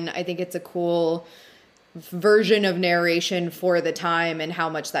fun. I think it's a cool version of narration for the time and how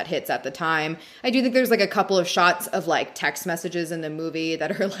much that hits at the time. I do think there's like a couple of shots of like text messages in the movie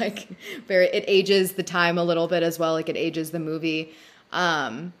that are like it ages the time a little bit as well. Like it ages the movie.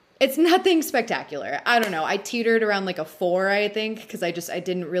 It's nothing spectacular. I don't know. I teetered around like a 4, I think, because I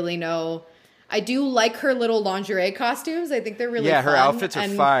didn't really know. I do like her little lingerie costumes. I think they're really fun. Her outfits are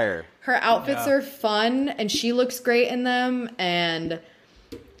fire. Her outfits are fun, and she looks great in them. And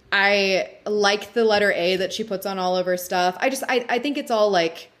I like the letter A that she puts on all of her stuff. I think it's all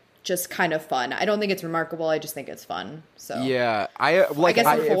like just kind of fun. I don't think it's remarkable. I just think it's fun. So yeah, I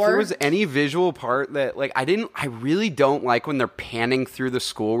guess if there was any visual part that like I really don't like when they're panning through the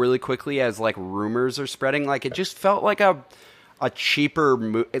school really quickly as like rumors are spreading. Like it just felt like a cheaper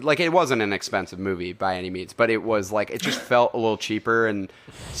movie. Like it wasn't an expensive movie by any means, but it was like it just felt a little cheaper. And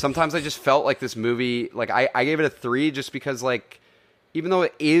sometimes I just felt like this movie, like I gave it a 3 just because like even though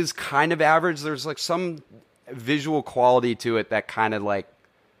it is kind of average, there's like some visual quality to it that kind of like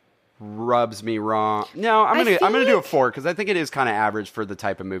rubs me wrong. No, I'm gonna do a 4 because I think it is kind of average for the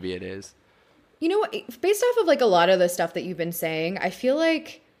type of movie it is. You know what? Based off of like a lot of the stuff that you've been saying, I feel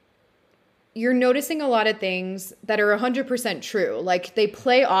like you're noticing a lot of things that are 100% true. Like they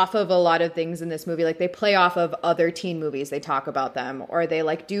play off of a lot of things in this movie. Like they play off of other teen movies. They talk about them, or they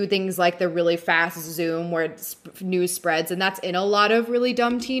like do things like the really fast zoom where news spreads. And that's in a lot of really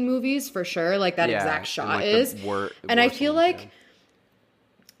dumb teen movies for sure. Like that exact shot like is. And I feel like,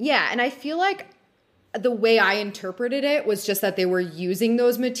 and I feel like the way I interpreted it was just that they were using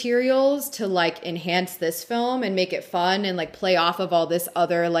those materials to like enhance this film and make it fun and like play off of all this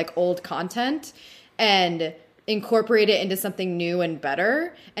other like old content and incorporate it into something new and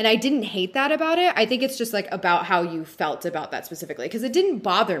better. And I didn't hate that about it. I think it's just like about how you felt about that specifically, because it didn't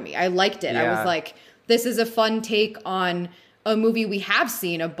bother me. I liked it. I was like, this is a fun take on a movie we have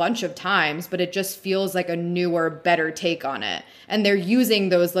seen a bunch of times, but it just feels like a newer, better take on it. And they're using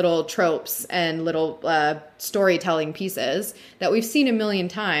those little tropes and little storytelling pieces that we've seen a million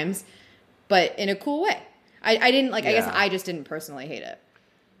times, but in a cool way. I didn't like, I guess I just didn't personally hate it.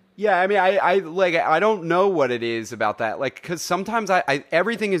 Yeah, I mean, I don't know what it is about that. Like, because sometimes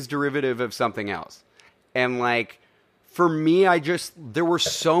everything is derivative of something else. And like, for me, there were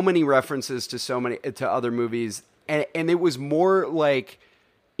so many references to other movies. And it was more like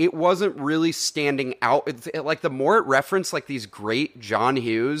it wasn't really standing out. Like the more it referenced like these great John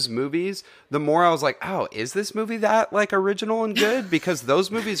Hughes movies, the more I was like, oh, is this movie that like original and good? Because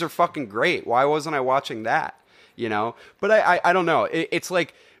those movies are fucking great. Why wasn't I watching that? You know? But I don't know. It's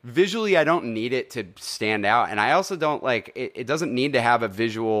like visually I don't need it to stand out. And I also don't like it doesn't need to have a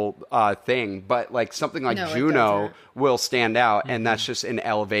visual thing. But like something like Juno will stand out. And that's just an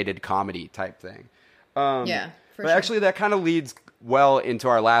elevated comedy type thing. But actually, that kind of leads well into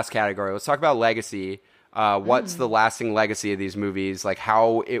our last category. Let's talk about legacy. What's the lasting legacy of these movies? Like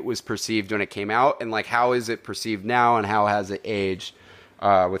how it was perceived when it came out, and like how is it perceived now, and how has it aged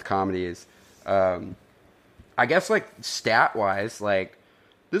with comedies? I guess like stat-wise, like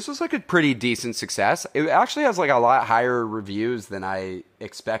this was like a pretty decent success. It actually has like a lot higher reviews than I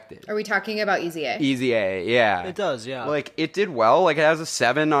expected. Are we talking about Easy A? Easy A, yeah. It does, yeah. Like it did well. Like it has a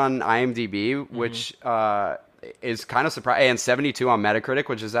 7 on IMDb, which is kind of surprising, and 72 on Metacritic,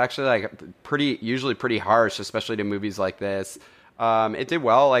 which is actually like usually pretty harsh, especially to movies like this. It did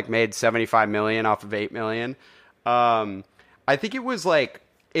well, like made $75 million off of $8 million. I think it was like,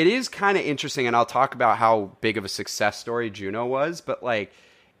 it is kind of interesting, and I'll talk about how big of a success story Juno was, but like,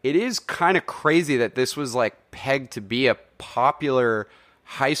 it is kind of crazy that this was like pegged to be a popular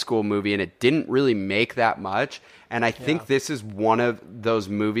high school movie and it didn't really make that much. And I think this is one of those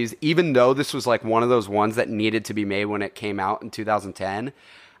movies, even though this was like one of those ones that needed to be made when it came out in 2010,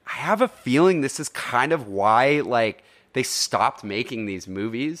 I have a feeling this is kind of why like they stopped making these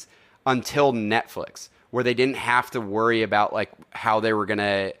movies until Netflix, where they didn't have to worry about like how they were going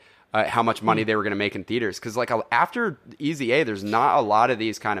to how much money they were going to make in theaters. Because like after Easy A, there's not a lot of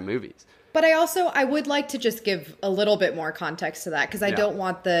these kind of movies. But I would like to just give a little bit more context to that, because I don't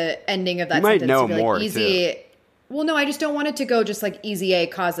want the ending of that sentence to be like more, Easy. Well, no, I just don't want it to go just like Easy A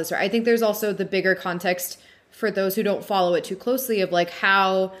caused this. Or I think there's also the bigger context for those who don't follow it too closely of like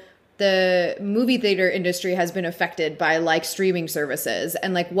how the movie theater industry has been affected by like streaming services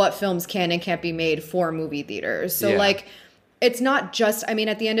and like what films can and can't be made for movie theaters. So like, it's not just, I mean,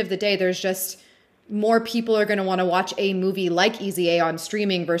 at the end of the day, there's just more people are going to want to watch a movie like Easy A on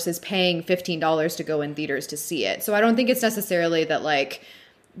streaming versus paying $15 to go in theaters to see it. So I don't think it's necessarily that like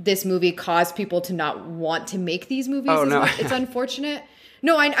this movie caused people to not want to make these movies as much. It's unfortunate.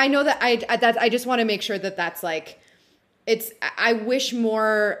 No, I know that I just want to make sure that that's like I wish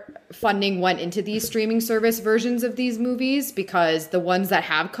more funding went into these streaming service versions of these movies, because the ones that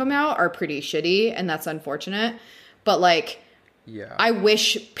have come out are pretty shitty, and that's unfortunate. But like, Yeah. I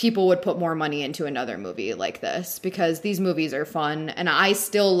wish people would put more money into another movie like this, because these movies are fun and I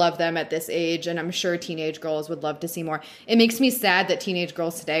still love them at this age, and I'm sure teenage girls would love to see more. It makes me sad that teenage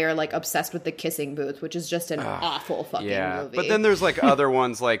girls today are like obsessed with The Kissing Booth, which is just an awful fucking movie. But then there's like other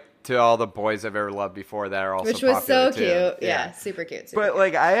ones like To All the Boys I've Ever Loved Before that are also which was so popular, too. cute. Yeah, super cute. Super But cute.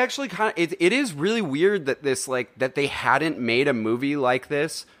 like, I actually kind of, it is really weird that this, like, that they hadn't made a movie like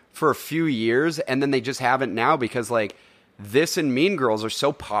this for a few years, and then they just haven't now, because like, this and Mean Girls are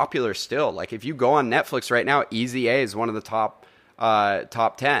so popular still. Like, if you go on Netflix right now, Easy A is one of the top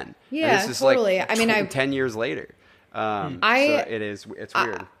 10. Yeah, and this is totally. Like I mean, 10 years later. So it's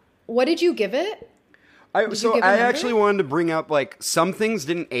weird. What did you give it? I give a number? actually wanted to bring up, like, some things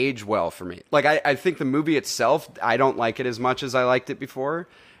didn't age well for me. Like, I think the movie itself, I don't like it as much as I liked it before.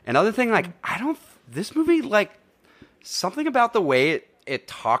 Another thing, like, this movie, like, something about the way it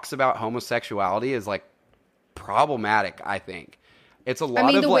talks about homosexuality is, like, problematic, I think. It's a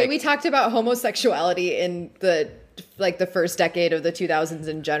lot of, the like, way we talked about homosexuality in the first decade of the 2000s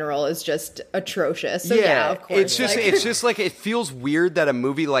in general is just atrocious. So yeah, of course. It's just like, it feels weird that a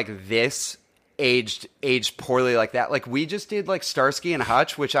movie like this aged poorly like that. Like, we just did like Starsky and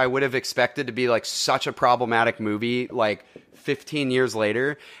Hutch, which I would have expected to be like such a problematic movie like 15 years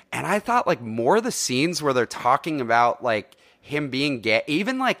later, and I thought like more of the scenes where they're talking about like him being gay,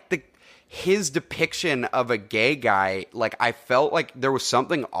 even like his depiction of a gay guy, like I felt like there was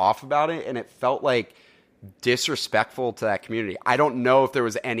something off about it, and it felt like disrespectful to that community. I don't know if there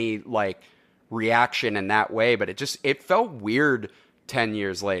was any like reaction in that way, but it felt weird 10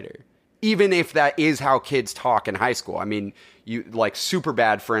 years later. Even if that is how kids talk in high school. I mean, you like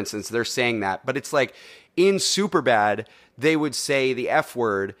Superbad, for instance, they're saying that, but it's like in Superbad, they would say the F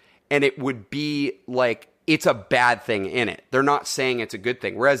word and it would be like, it's a bad thing in it. They're not saying it's a good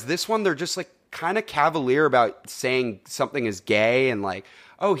thing. Whereas this one, they're just like kind of cavalier about saying something is gay and like,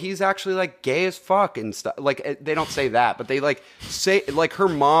 oh, he's actually like gay as fuck and stuff. Like, they don't say that, but they like say, like, her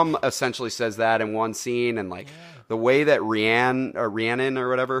mom essentially says that in one scene, and like the way that Rhiannon or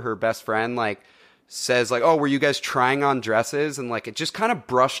whatever, her best friend, like says like, oh, were you guys trying on dresses? And like, it just kind of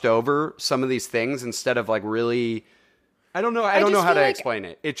brushed over some of these things instead of like really, I don't know how to explain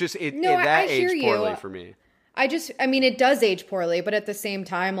it. It just, that aged poorly for me. I mean, it does age poorly, but at the same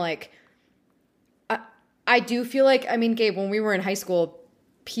time, like, I do feel like, I mean, Gabe, when we were in high school,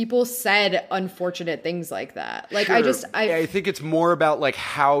 people said unfortunate things like that. Like, sure. I think it's more about like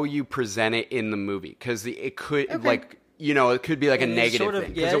how you present it in the movie, because it could like, you know, it could be like a negative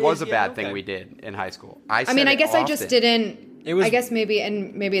thing, because it was a bad thing we did in high school. I mean, I guess often. I just didn't. I guess maybe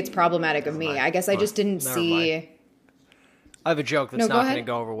it's problematic of me. I guess I just didn't see. Mind. I have a joke that's not going to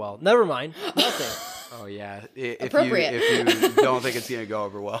go over well. Never mind. Nothing. Oh yeah, if appropriate. If you don't think it's going to go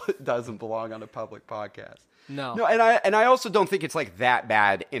over well, it doesn't belong on a public podcast. No, and I also don't think it's like that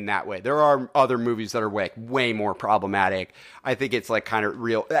bad in that way. There are other movies that are way more problematic. I think it's like kind of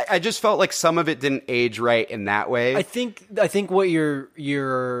real. I just felt like some of it didn't age right in that way. I think what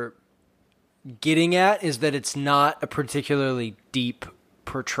you're getting at is that it's not a particularly deep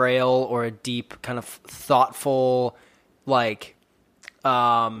portrayal or a deep kind of thoughtful, like,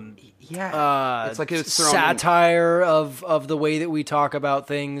 it's like it's satire of the way that we talk about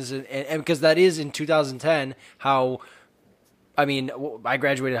things, and because that is in 2010 how, I mean, I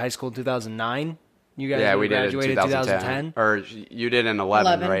graduated high school in 2009. You guys we graduated did in 2010. Or you did in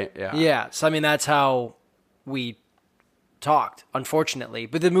 11, right? Yeah. So I mean, that's how we talked, unfortunately.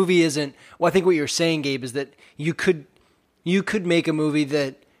 But the movie isn't. Well, I think what you're saying, Gabe, is that you could make a movie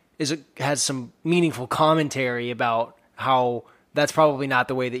that has some meaningful commentary about how that's probably not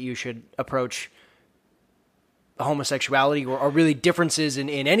the way that you should approach homosexuality or really differences in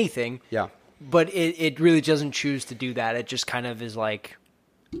anything. Yeah. But it really doesn't choose to do that. It just kind of is like,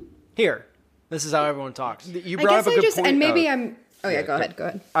 here, this is how everyone talks. You brought up a good point. And maybe I'm... Oh, yeah, go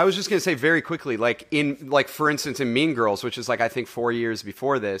ahead. I was just going to say very quickly, like, for instance, in Mean Girls, which is, like, I think 4 years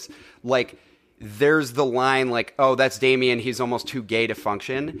before this, like, there's the line like, oh, that's Damien, he's almost too gay to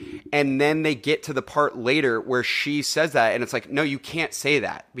function. And then they get to the part later where she says that, and it's like, no, you can't say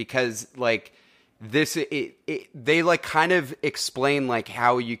that, because like this, they like kind of explain like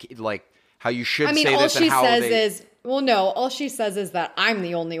how you should say this. And how all she says is that I'm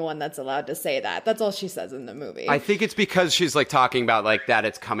the only one that's allowed to say that. That's all she says in the movie. I think it's because she's like talking about like that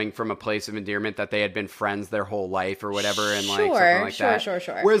it's coming from a place of endearment, that they had been friends their whole life or whatever, and like something like that. Sure.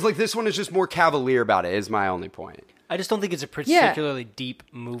 Whereas like this one is just more cavalier about it, is my only point. I just don't think it's a particularly deep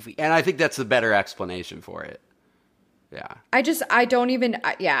movie. And I think that's the better explanation for it. Yeah. I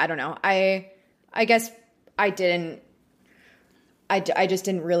don't know. I guess I didn't. I just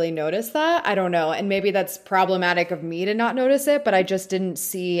didn't really notice that. I don't know. And maybe that's problematic of me to not notice it, but I just didn't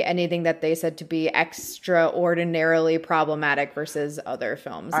see anything that they said to be extraordinarily problematic versus other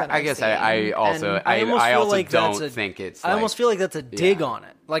films. I guess I also don't think it's I almost feel like that's a dig on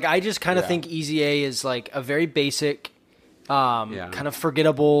it. Like, I just kind of think Easy A is like a very basic, kind of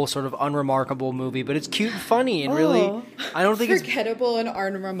forgettable, sort of unremarkable movie, but it's cute and funny and really, I don't think it's forgettable and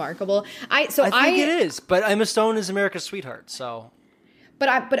unremarkable. I think it is, but Emma Stone is America's sweetheart, so.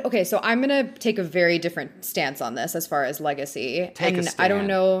 But okay, so I'm gonna take a very different stance on this as far as legacy. Take a stand. I don't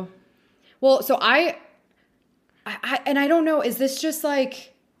know. Well, so I don't know. Is this just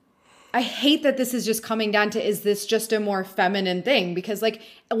like? I hate that this is just coming down to, is this just a more feminine thing? Because like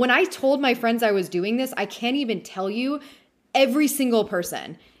when I told my friends I was doing this, I can't even tell you. Every single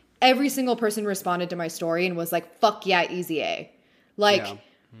person responded to my story and was like, "Fuck yeah, Easy A!" Like. Yeah.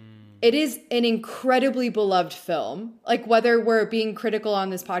 It is an incredibly beloved film. Like, whether we're being critical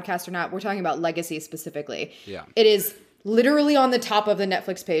on this podcast or not, we're talking about legacy specifically. Yeah. It is literally on the top of the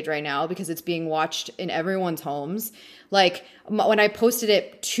Netflix page right now because it's being watched in everyone's homes. Like, when I posted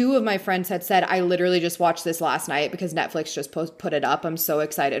it, 2 of my friends had said, I literally just watched this last night because Netflix just put it up. I'm so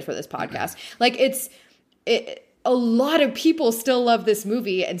excited for this podcast. Like, a lot of people still love this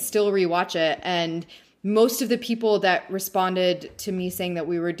movie and still rewatch it. And most of the people that responded to me saying that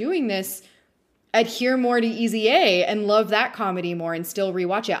we were doing this adhere more to Easy A and love that comedy more and still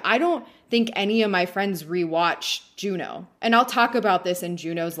rewatch it. I don't think any of my friends rewatch Juno. And I'll talk about this in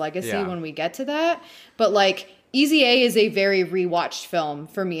Juno's Legacy when we get to that. But like, Easy A is a very rewatched film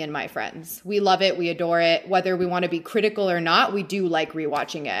for me and my friends. We love it. We adore it. Whether we want to be critical or not, we do like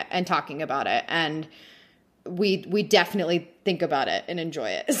rewatching it and talking about it. And we definitely think about it and enjoy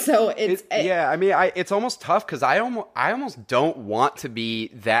it. So it's almost tough because I almost don't want to be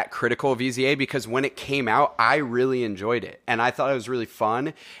that critical of Easy A because when it came out, I really enjoyed it and I thought it was really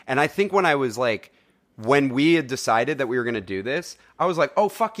fun. And I think when we had decided that we were going to do this, I was like, oh,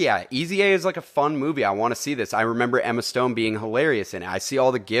 fuck yeah. Easy A is like a fun movie. I want to see this. I remember Emma Stone being hilarious in it. I see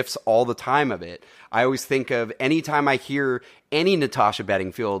all the GIFs all the time of it. I always think of anytime I hear any Natasha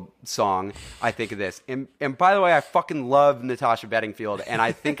Bedingfield song, I think of this. And by the way, I fucking love Natasha Bedingfield. And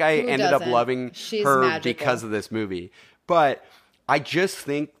I think I ended up loving her magical because of this movie. But I just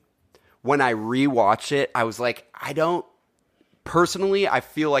think when I rewatched it, I was like, I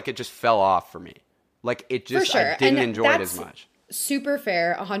feel like it just fell off for me. Like, it just, I didn't enjoy it as much. Super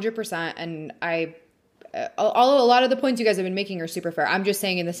fair, 100%. And a lot of the points you guys have been making are super fair. I'm just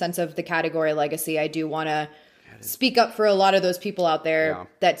saying in the sense of the category legacy, I do want to speak up for a lot of those people out there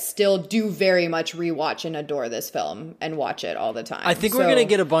that still do very much rewatch and adore this film and watch it all the time. I think we're going to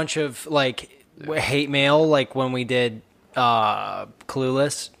get a bunch of like hate mail like when we did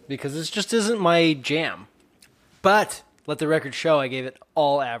Clueless because this just isn't my jam. But let the record show I gave it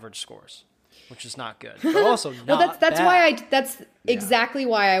all average scores, which is not good. But also not that's bad. Exactly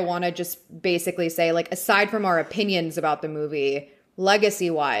why I want to just basically say, like, aside from our opinions about the movie,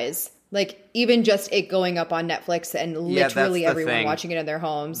 legacy-wise, like, even just it going up on Netflix and literally everyone watching it in their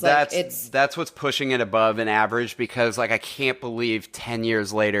homes, like, that's what's pushing it above an average because, like, I can't believe 10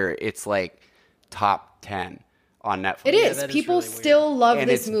 years later it's, like, top 10 on Netflix. It is. People really still love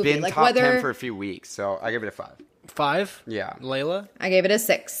this movie. And it's been top 10 for a few weeks, so I give it a 5. 5? Yeah. Layla? I gave it a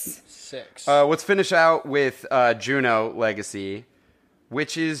 6. 6. Let's finish out with Juno Legacy,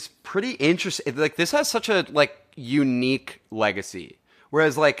 which is pretty interesting. Like, this has such a, like, unique legacy.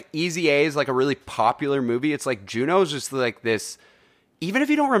 Whereas, like, Easy A is, like, a really popular movie. It's like Juno's just, like, this... Even if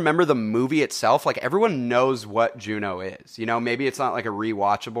you don't remember the movie itself, like, everyone knows what Juno is. You know, maybe it's not, like, a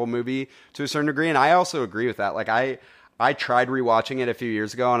rewatchable movie to a certain degree. And I also agree with that. Like, I tried rewatching it a few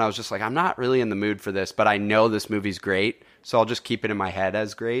years ago, and I was just like, I'm not really in the mood for this, but I know this movie's great, so I'll just keep it in my head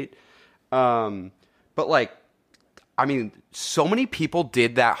as great. But, like, I mean, so many people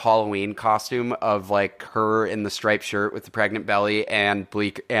did that Halloween costume of, like, her in the striped shirt with the pregnant belly and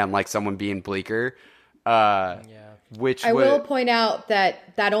like, someone being Bleecker. Which I will point out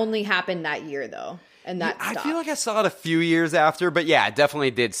that only happened that year, though. And that I feel like I saw it a few years after, but yeah, it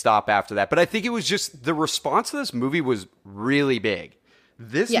definitely did stop after that. But I think it was just the response to this movie was really big.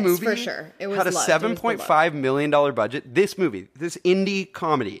 This movie for sure. It was had a $7.5 million budget. This movie, this indie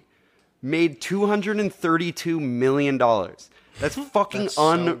comedy, made $232 million. That's fucking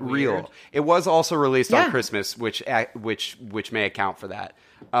unreal. So it was also released on Christmas, which may account for that.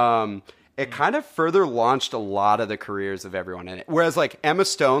 It kind of further launched a lot of the careers of everyone in it. Whereas, like, Emma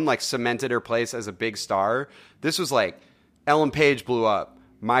Stone, like, cemented her place as a big star. This was, like, Ellen Page blew up.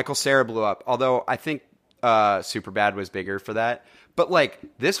 Michael Cera blew up. Although, I think Superbad was bigger for that. But, like,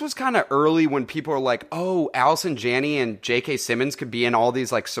 this was kind of early when people were like, oh, Allison Janney and J.K. Simmons could be in all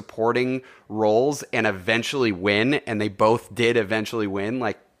these, like, supporting roles and eventually win. And they both did eventually win,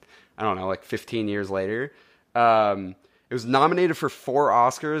 like, I don't know, like 15 years later. It was nominated for 4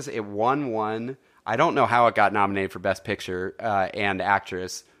 Oscars. It won 1. I don't know how it got nominated for Best Picture and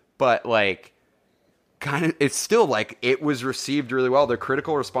Actress. But, like, kind of, it's still, like, it was received really well. Their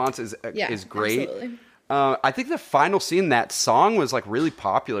critical response is great. Absolutely. I think the final scene, that song was like really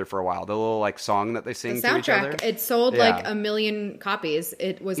popular for a while. The little like song that they sing The to each other. soundtrack, it sold like 1 million copies.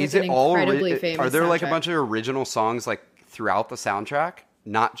 It was like an incredibly famous Are there like a soundtrack. bunch of original songs like throughout the soundtrack?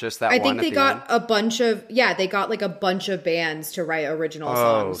 Not just that one. I think at they the got end? a bunch of they got like a bunch of bands to write original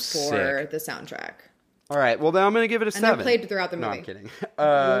songs for sick. the soundtrack. All right. Well, then I'm going to give it a 7. And they're played throughout the movie. No, I'm kidding.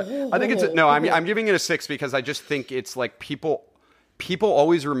 I think it's I'm giving it a 6 because I just think it's like people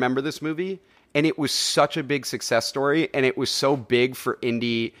always remember this movie. And it was such a big success story, and it was so big for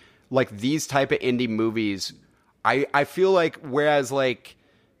indie, like these type of indie movies. I feel like whereas like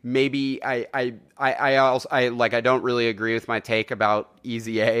maybe I don't really agree with my take about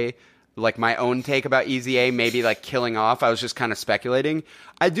Easy A, like my own take about Easy A, maybe like killing off. I was just kind of speculating.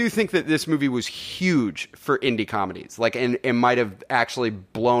 I do think that this movie was huge for indie comedies, like and it might have actually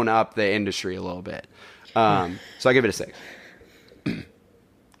blown up the industry a little bit. So I give it a 6.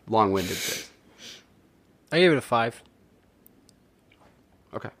 Long-winded 6. I gave it a 5.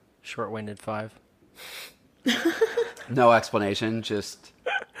 Okay. Short-winded 5. No explanation, just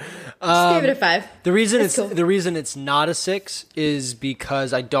Just gave it a 5. The reason It's cool. the reason it's not a 6 is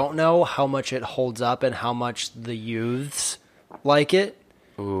because I don't know how much it holds up and how much the youths like it.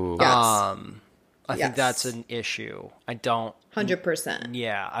 ooh, Yes. I think Yes. that's an issue. I don't. 100%.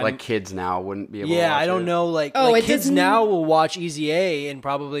 Yeah. like kids now wouldn't be able to Yeah, watch I don't it. know. Like, Oh, like it kids doesn't- now will watch Easy A and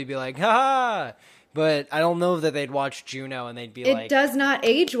probably be like, ha. But I don't know that they'd watch Juno and they'd be It like, does not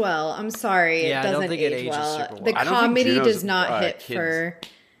age well. I'm sorry. Yeah, I it don't doesn't think it age ages well. super well. The I don't think comedy Juno's, does not hit kids- for.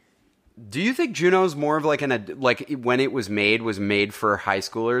 Do you think Juno's more of like like when it was made for high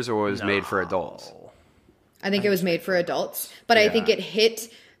schoolers or was made for adults? I think it was made for adults, but I think Yeah. it hit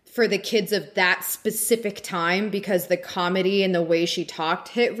for the kids of that specific time because the comedy and the way she talked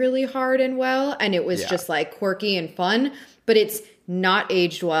hit really hard and well, and it was Yeah. just like quirky and fun, but it's not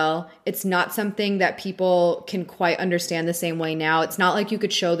aged well. It's not something that people can quite understand the same way now. It's not like you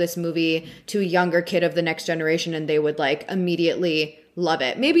could show this movie to a younger kid of the next generation and they would like immediately love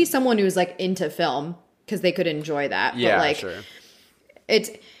it. Maybe someone who's like into film because they could enjoy that. Yeah, but like sure.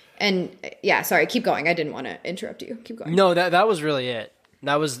 sorry, keep going. I didn't want to interrupt you. Keep going. no, that was really it.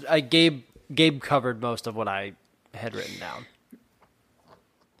 That was Gabe covered most of what I had written down.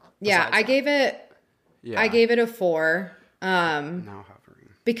 Yeah, I gave it Yeah. I gave it a 4 now hovering.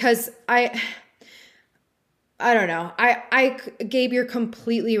 because I don't know. Gabe, you're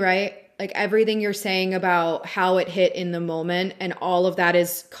completely right. Like everything you're saying about how it hit in the moment and all of that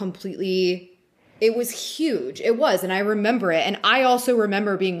is completely it was huge. It was, and I remember it. And I also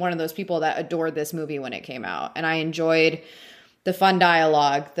remember being one of those people that adored this movie when it came out. And I enjoyed the fun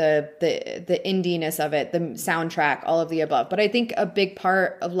dialogue, the indiness of it, the soundtrack, all of the above. But I think a big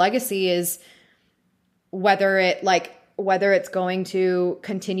part of Legacy is whether it's going to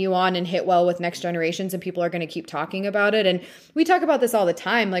continue on and hit well with next generations and people are going to keep talking about it. And we talk about this all the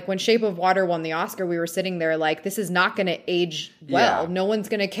time. Like when Shape of Water won the Oscar, we were sitting there like, this is not going to age well. Yeah. No one's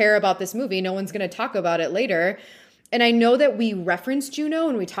going to care about this movie. No one's going to talk about it later. And I know that we reference Juno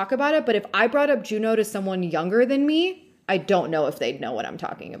and we talk about it, but if I brought up Juno to someone younger than me, I don't know if they'd know what I'm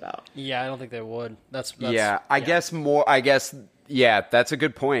talking about. Yeah, I don't think they would. That's I guess yeah, that's a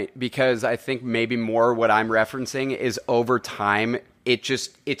good point because I think maybe more what I'm referencing is over time it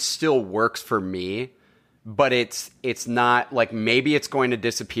still works for me, but it's not like maybe it's going to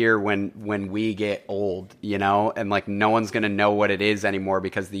disappear when we get old, you know, and like no one's going to know what it is anymore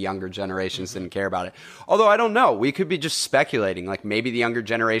because the younger generations didn't care about it. Although I don't know, we could be just speculating. Like maybe the younger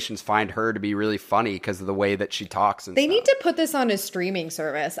generations find her to be really funny because of the way that she talks. And They stuff. need to put this on a streaming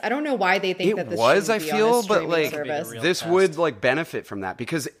service. I don't know why they think that It this was, I shouldn't be on a feel, but streaming like service. real this test. would like benefit from that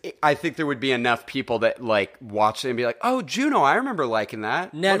because I think there would be enough people that like watch it and be like, "Oh, Juno, I remember liking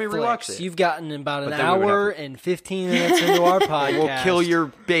that. Let me rewatch Netflix. it." You've gotten about an But then we would hour have to- and 15 minutes into our podcast. We'll kill your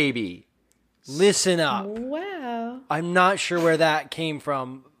baby. Listen up. Wow. I'm not sure where that came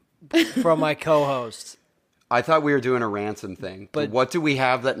from my co-host. I thought we were doing a ransom thing, but But what do we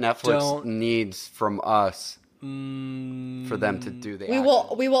have that Netflix don't- needs from us? for them to do the We action.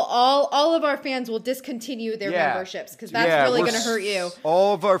 will all of our fans will discontinue their memberships because that's really going to hurt you.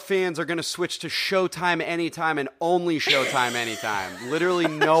 All of our fans are going to switch to Showtime Anytime and only Showtime Anytime. Literally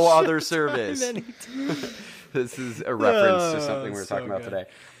no other service. This is a reference to something we were talking about today.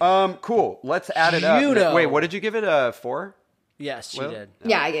 Cool. Let's add it up. Juno. Wait, what did you give it? A 4? Yes, she did.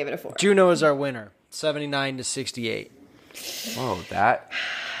 Yeah, I gave it a 4. Juno is our winner, 79-68. Whoa,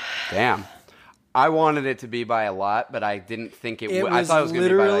 damn. I wanted it to be by a lot, but I didn't think it would. I thought it was going to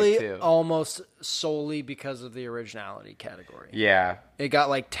be by like 2. Almost solely because of the originality category. Yeah. It got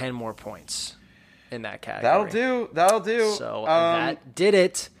like 10 more points in that category. That'll do. So that did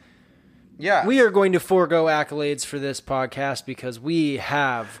it. Yeah. We are going to forego accolades for this podcast because we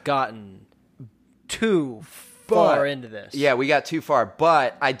have gotten too far into this. Yeah, we got too far.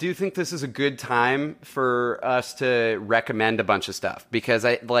 But I do think this is a good time for us to recommend a bunch of stuff because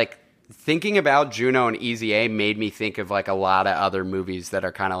thinking about Juno and Easy A made me think of like a lot of other movies that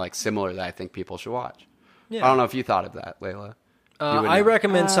are kind of like similar that I think people should watch. Yeah. I don't know if you thought of that, Layla. I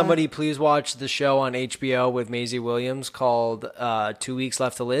recommend somebody please watch the show on HBO with Maisie Williams called 2 Weeks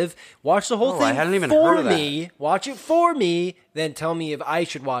Left to Live. Watch the whole thing I hadn't even for heard of me. that. Watch it for me, then tell me if I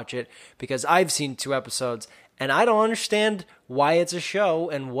should watch it because I've seen 2 episodes and I don't understand why it's a show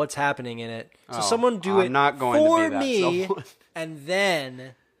and what's happening in it. So someone do it not going for to be that me someone. and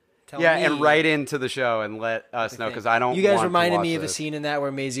then tell me. And write into the show and let us know because I don't. You guys want reminded to watch me of a this. scene in that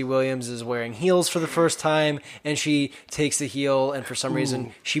where Maisie Williams is wearing heels for the first time, and she takes the heel, and for some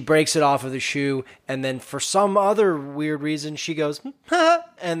reason she breaks it off of the shoe, and then for some other weird reason she goes, ha,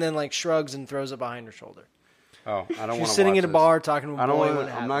 and then like shrugs and throws it behind her shoulder. Oh, I don't want to. She's sitting watch in a this. bar talking to a I don't boy. wanna- What I'm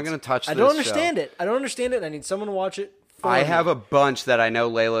happens? not going to touch this. I don't understand it. I don't understand it. I need someone to watch it. I have a bunch that I know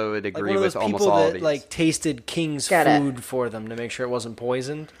Layla would like agree one of with those almost people all of that these. like tasted King's Get it. food for them to make sure it wasn't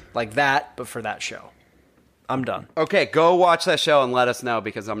poisoned, like that, but for that show. I'm done. Okay, go watch that show and let us know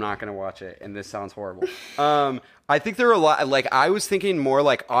because I'm not going to watch it, and this sounds horrible. I think there are a lot. Like I was thinking more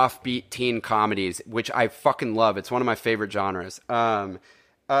like offbeat teen comedies, which I fucking love. It's one of my favorite genres. Me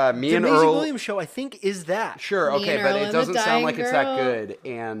The and Maisie Earl. Williams show, I think, is that. Sure, Me okay, and but Earl it and the doesn't sound Dying like it's that Girl. good,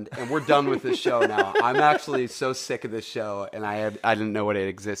 and we're done with this show now. I'm actually so sick of this show, and I didn't know it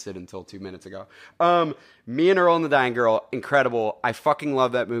existed until 2 minutes ago. Me and Earl and the Dying Girl, incredible. I fucking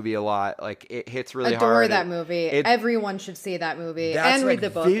love that movie a lot. Like it hits really hard. Adore that movie. Everyone should see that movie That's and read like the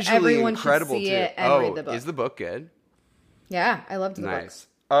book. visually Everyone incredible should see too. it and read the book. Is the book good? Yeah, I loved the book. Nice.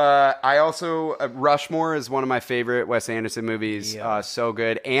 I also Rushmore is one of my favorite Wes Anderson movies. So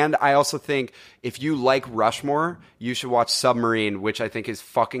good. And I also think if you like Rushmore, you should watch Submarine, which I think is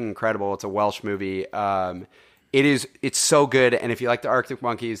fucking incredible. It's a Welsh movie. It's so good. And if you like the Arctic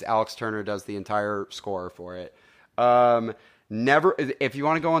Monkeys, Alex Turner does the entire score for it. Never. If you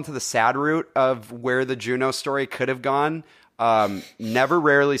want to go into the sad route of where the Juno story could have gone, Never,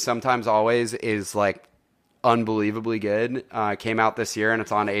 Rarely, Sometimes, Always is like unbelievably good. Came out this year and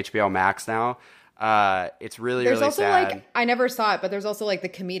it's on HBO Max now. It's really, There's really also sad. like, I never saw it, but there's also like the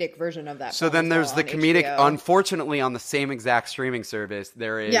comedic version of that. So film then as there's well the on comedic, HBO. unfortunately, on the same exact streaming service,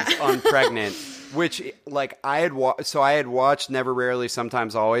 there is Yeah. Unpregnant, which like I had watched Never, Rarely,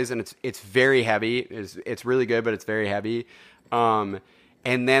 Sometimes, Always, and it's very heavy. It's really good, but it's very heavy. And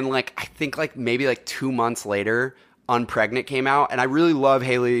then like I think like maybe like 2 months later, Unpregnant came out, and I really love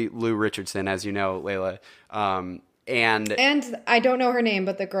Haley Lou Richardson, as you know, Layla. And I don't know her name,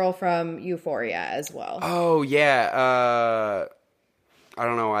 but the girl from Euphoria as well. oh yeah, I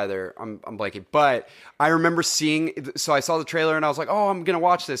don't know either. I'm blanking, but I remember seeing. So I saw the trailer and I was like, "Oh, I'm gonna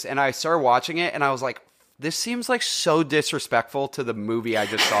watch this." And I started watching it, and I was like, "This seems like so disrespectful to the movie I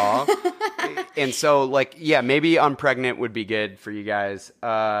just saw." And so, like, yeah, maybe Unpregnant would be good for you guys.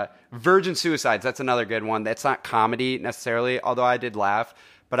 Virgin Suicides, that's another good one. That's not comedy necessarily, although I did laugh.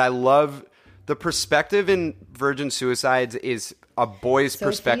 But I love the perspective in Virgin Suicides is a boy's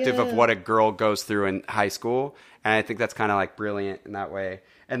perspective of what a girl goes through in high school. And I think that's kind of like brilliant in that way.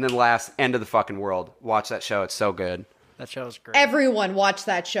 And then last, End of the Fucking World. Watch that show. It's so good. That show's great. Everyone watch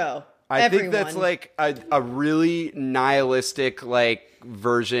that show. I Everyone. think that's like a really nihilistic like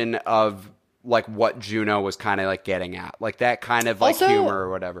version of like what Juno was kind of like getting at. Like that kind of like Also, humor or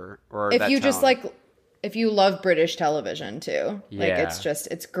whatever. Or if that you just tone. like, if you love British television too, like Yeah.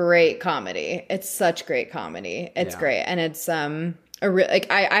 it's great comedy. It's such great comedy. It's Yeah. great, and it's like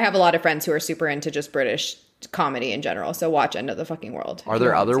I have a lot of friends who are super into just British comedy in general. So watch End of the Fucking World. Are if there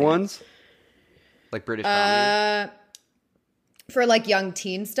you haven't other seen it. ones? Like British comedy? For like young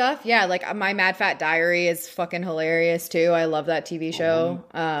teen stuff? Yeah, like My Mad Fat Diary is fucking hilarious too. I love that TV show.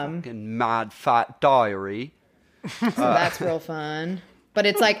 Fucking Mad Fat Diary. So that's real fun. But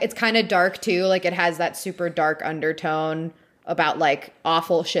it's like, it's kind of dark too. Like it has that super dark undertone about like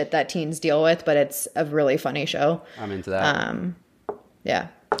awful shit that teens deal with, but it's a really funny show. I'm into that. Yeah.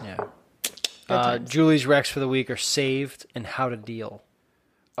 Julie's Recs for the week are Saved and How to Deal.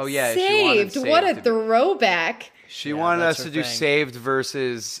 Oh yeah, she wanted Saved. What a throwback. She wanted us that's to her do thing. Saved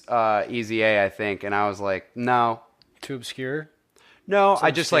versus Easy A, I think, and I was like, no. Too obscure? No, So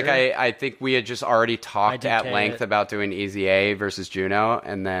I just like obscure? I think we had just already talked at dictate length it. about doing Easy A versus Juno,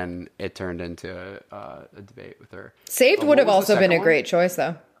 and then it turned into a debate with her. Saved Oh, would what have was the also been second a one? great choice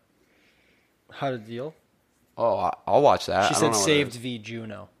though. How to Deal? Oh, I'll watch that. She I don't said know what it Saved is. v.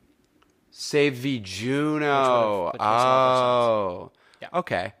 Juno. Save v Juno. Which would've all Oh, Yeah.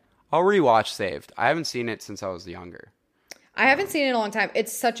 okay. I'll rewatch Saved. I haven't seen it since I was younger. I haven't seen it in a long time.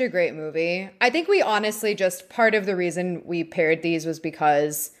 It's such a great movie. I think we honestly just, part of the reason we paired these was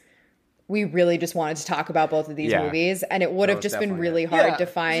because we really just wanted to talk about both of these Yeah. movies, and it would That have was just been definitely really it. hard Yeah, to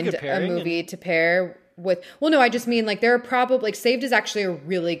it's a find good a pairing, movie to pair with. Well, no, I just mean like there are probably like Saved is actually a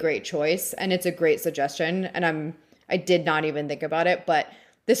really great choice, and it's a great suggestion, and I did not even think about it, but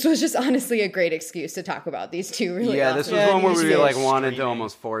this was just honestly a great excuse to talk about these two really Yeah, awesome this was Yeah, one where usually we like they're wanted to streaming.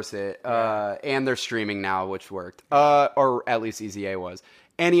 almost force it. And they're streaming now, which worked. Or at least Easy A was.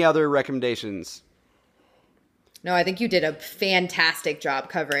 Any other recommendations? No, I think you did a fantastic job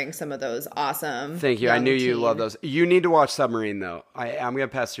covering some of those awesome. Thank you. I young knew you teen- loved those. You need to watch Submarine, though. I'm going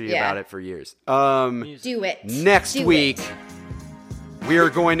to pester you Yeah. about it for years. Do it. Next Do week, it. we are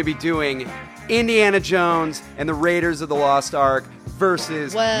going to be doing Indiana Jones and the Raiders of the Lost Ark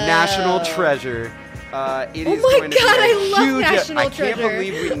versus Whoa. National Treasure. It is my going to be God, a I love huge. National I can't Treasure.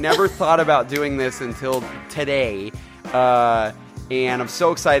 believe we never thought about doing this until today. And I'm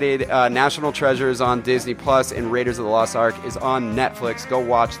so excited. National Treasure is on Disney Plus, and Raiders of the Lost Ark is on Netflix. Go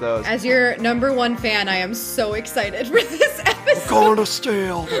watch those. As your number one fan, I am so excited for this episode. Going to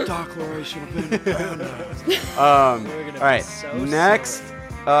steal the Declaration of Independence. All right. so Next,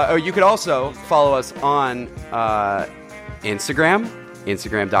 you could also follow us on Instagram,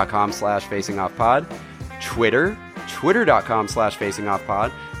 instagram.com/facingoffpod, Twitter,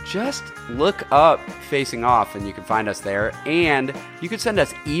 twitter.com/facingoffpod. Just look up Facing Off and you can find us there. And you can send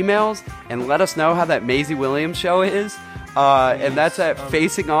us emails and let us know how that Maisie Williams show is. And that's at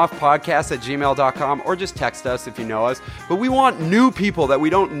facingoffpodcast@gmail.com, or just text us if you know us. But we want new people that we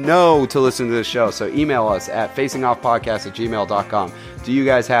don't know to listen to this show. So email us at facingoffpodcast@gmail.com. Do you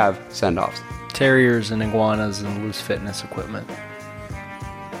guys have send-offs? Terriers and iguanas and loose fitness equipment.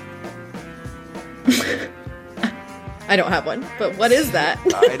 I don't have one, but what is that?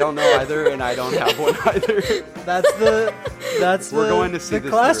 I don't know either, and I don't have one either. That's We're going to see the this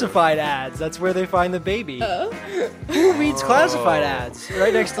classified ads. That's where they find the baby. Who reads classified ads?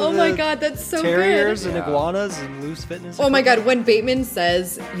 Right next to Oh the my God, that's so terriers good. and iguanas and loose fitness. Oh my equipment. God, when Bateman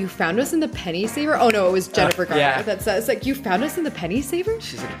says, "You found us in the penny saver." Oh no, it was Jennifer Garner yeah. that says, like, "You found us in the penny saver."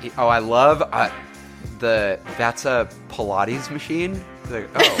 She's like, oh, I love that's a Pilates machine. It's like,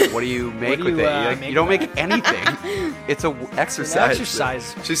 oh, what do you make do with you, it? You're like, make you don't with make anything. It's a exercise.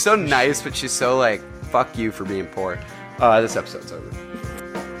 exercise. She's so nice, but she's so like, fuck you for being poor. This episode's over.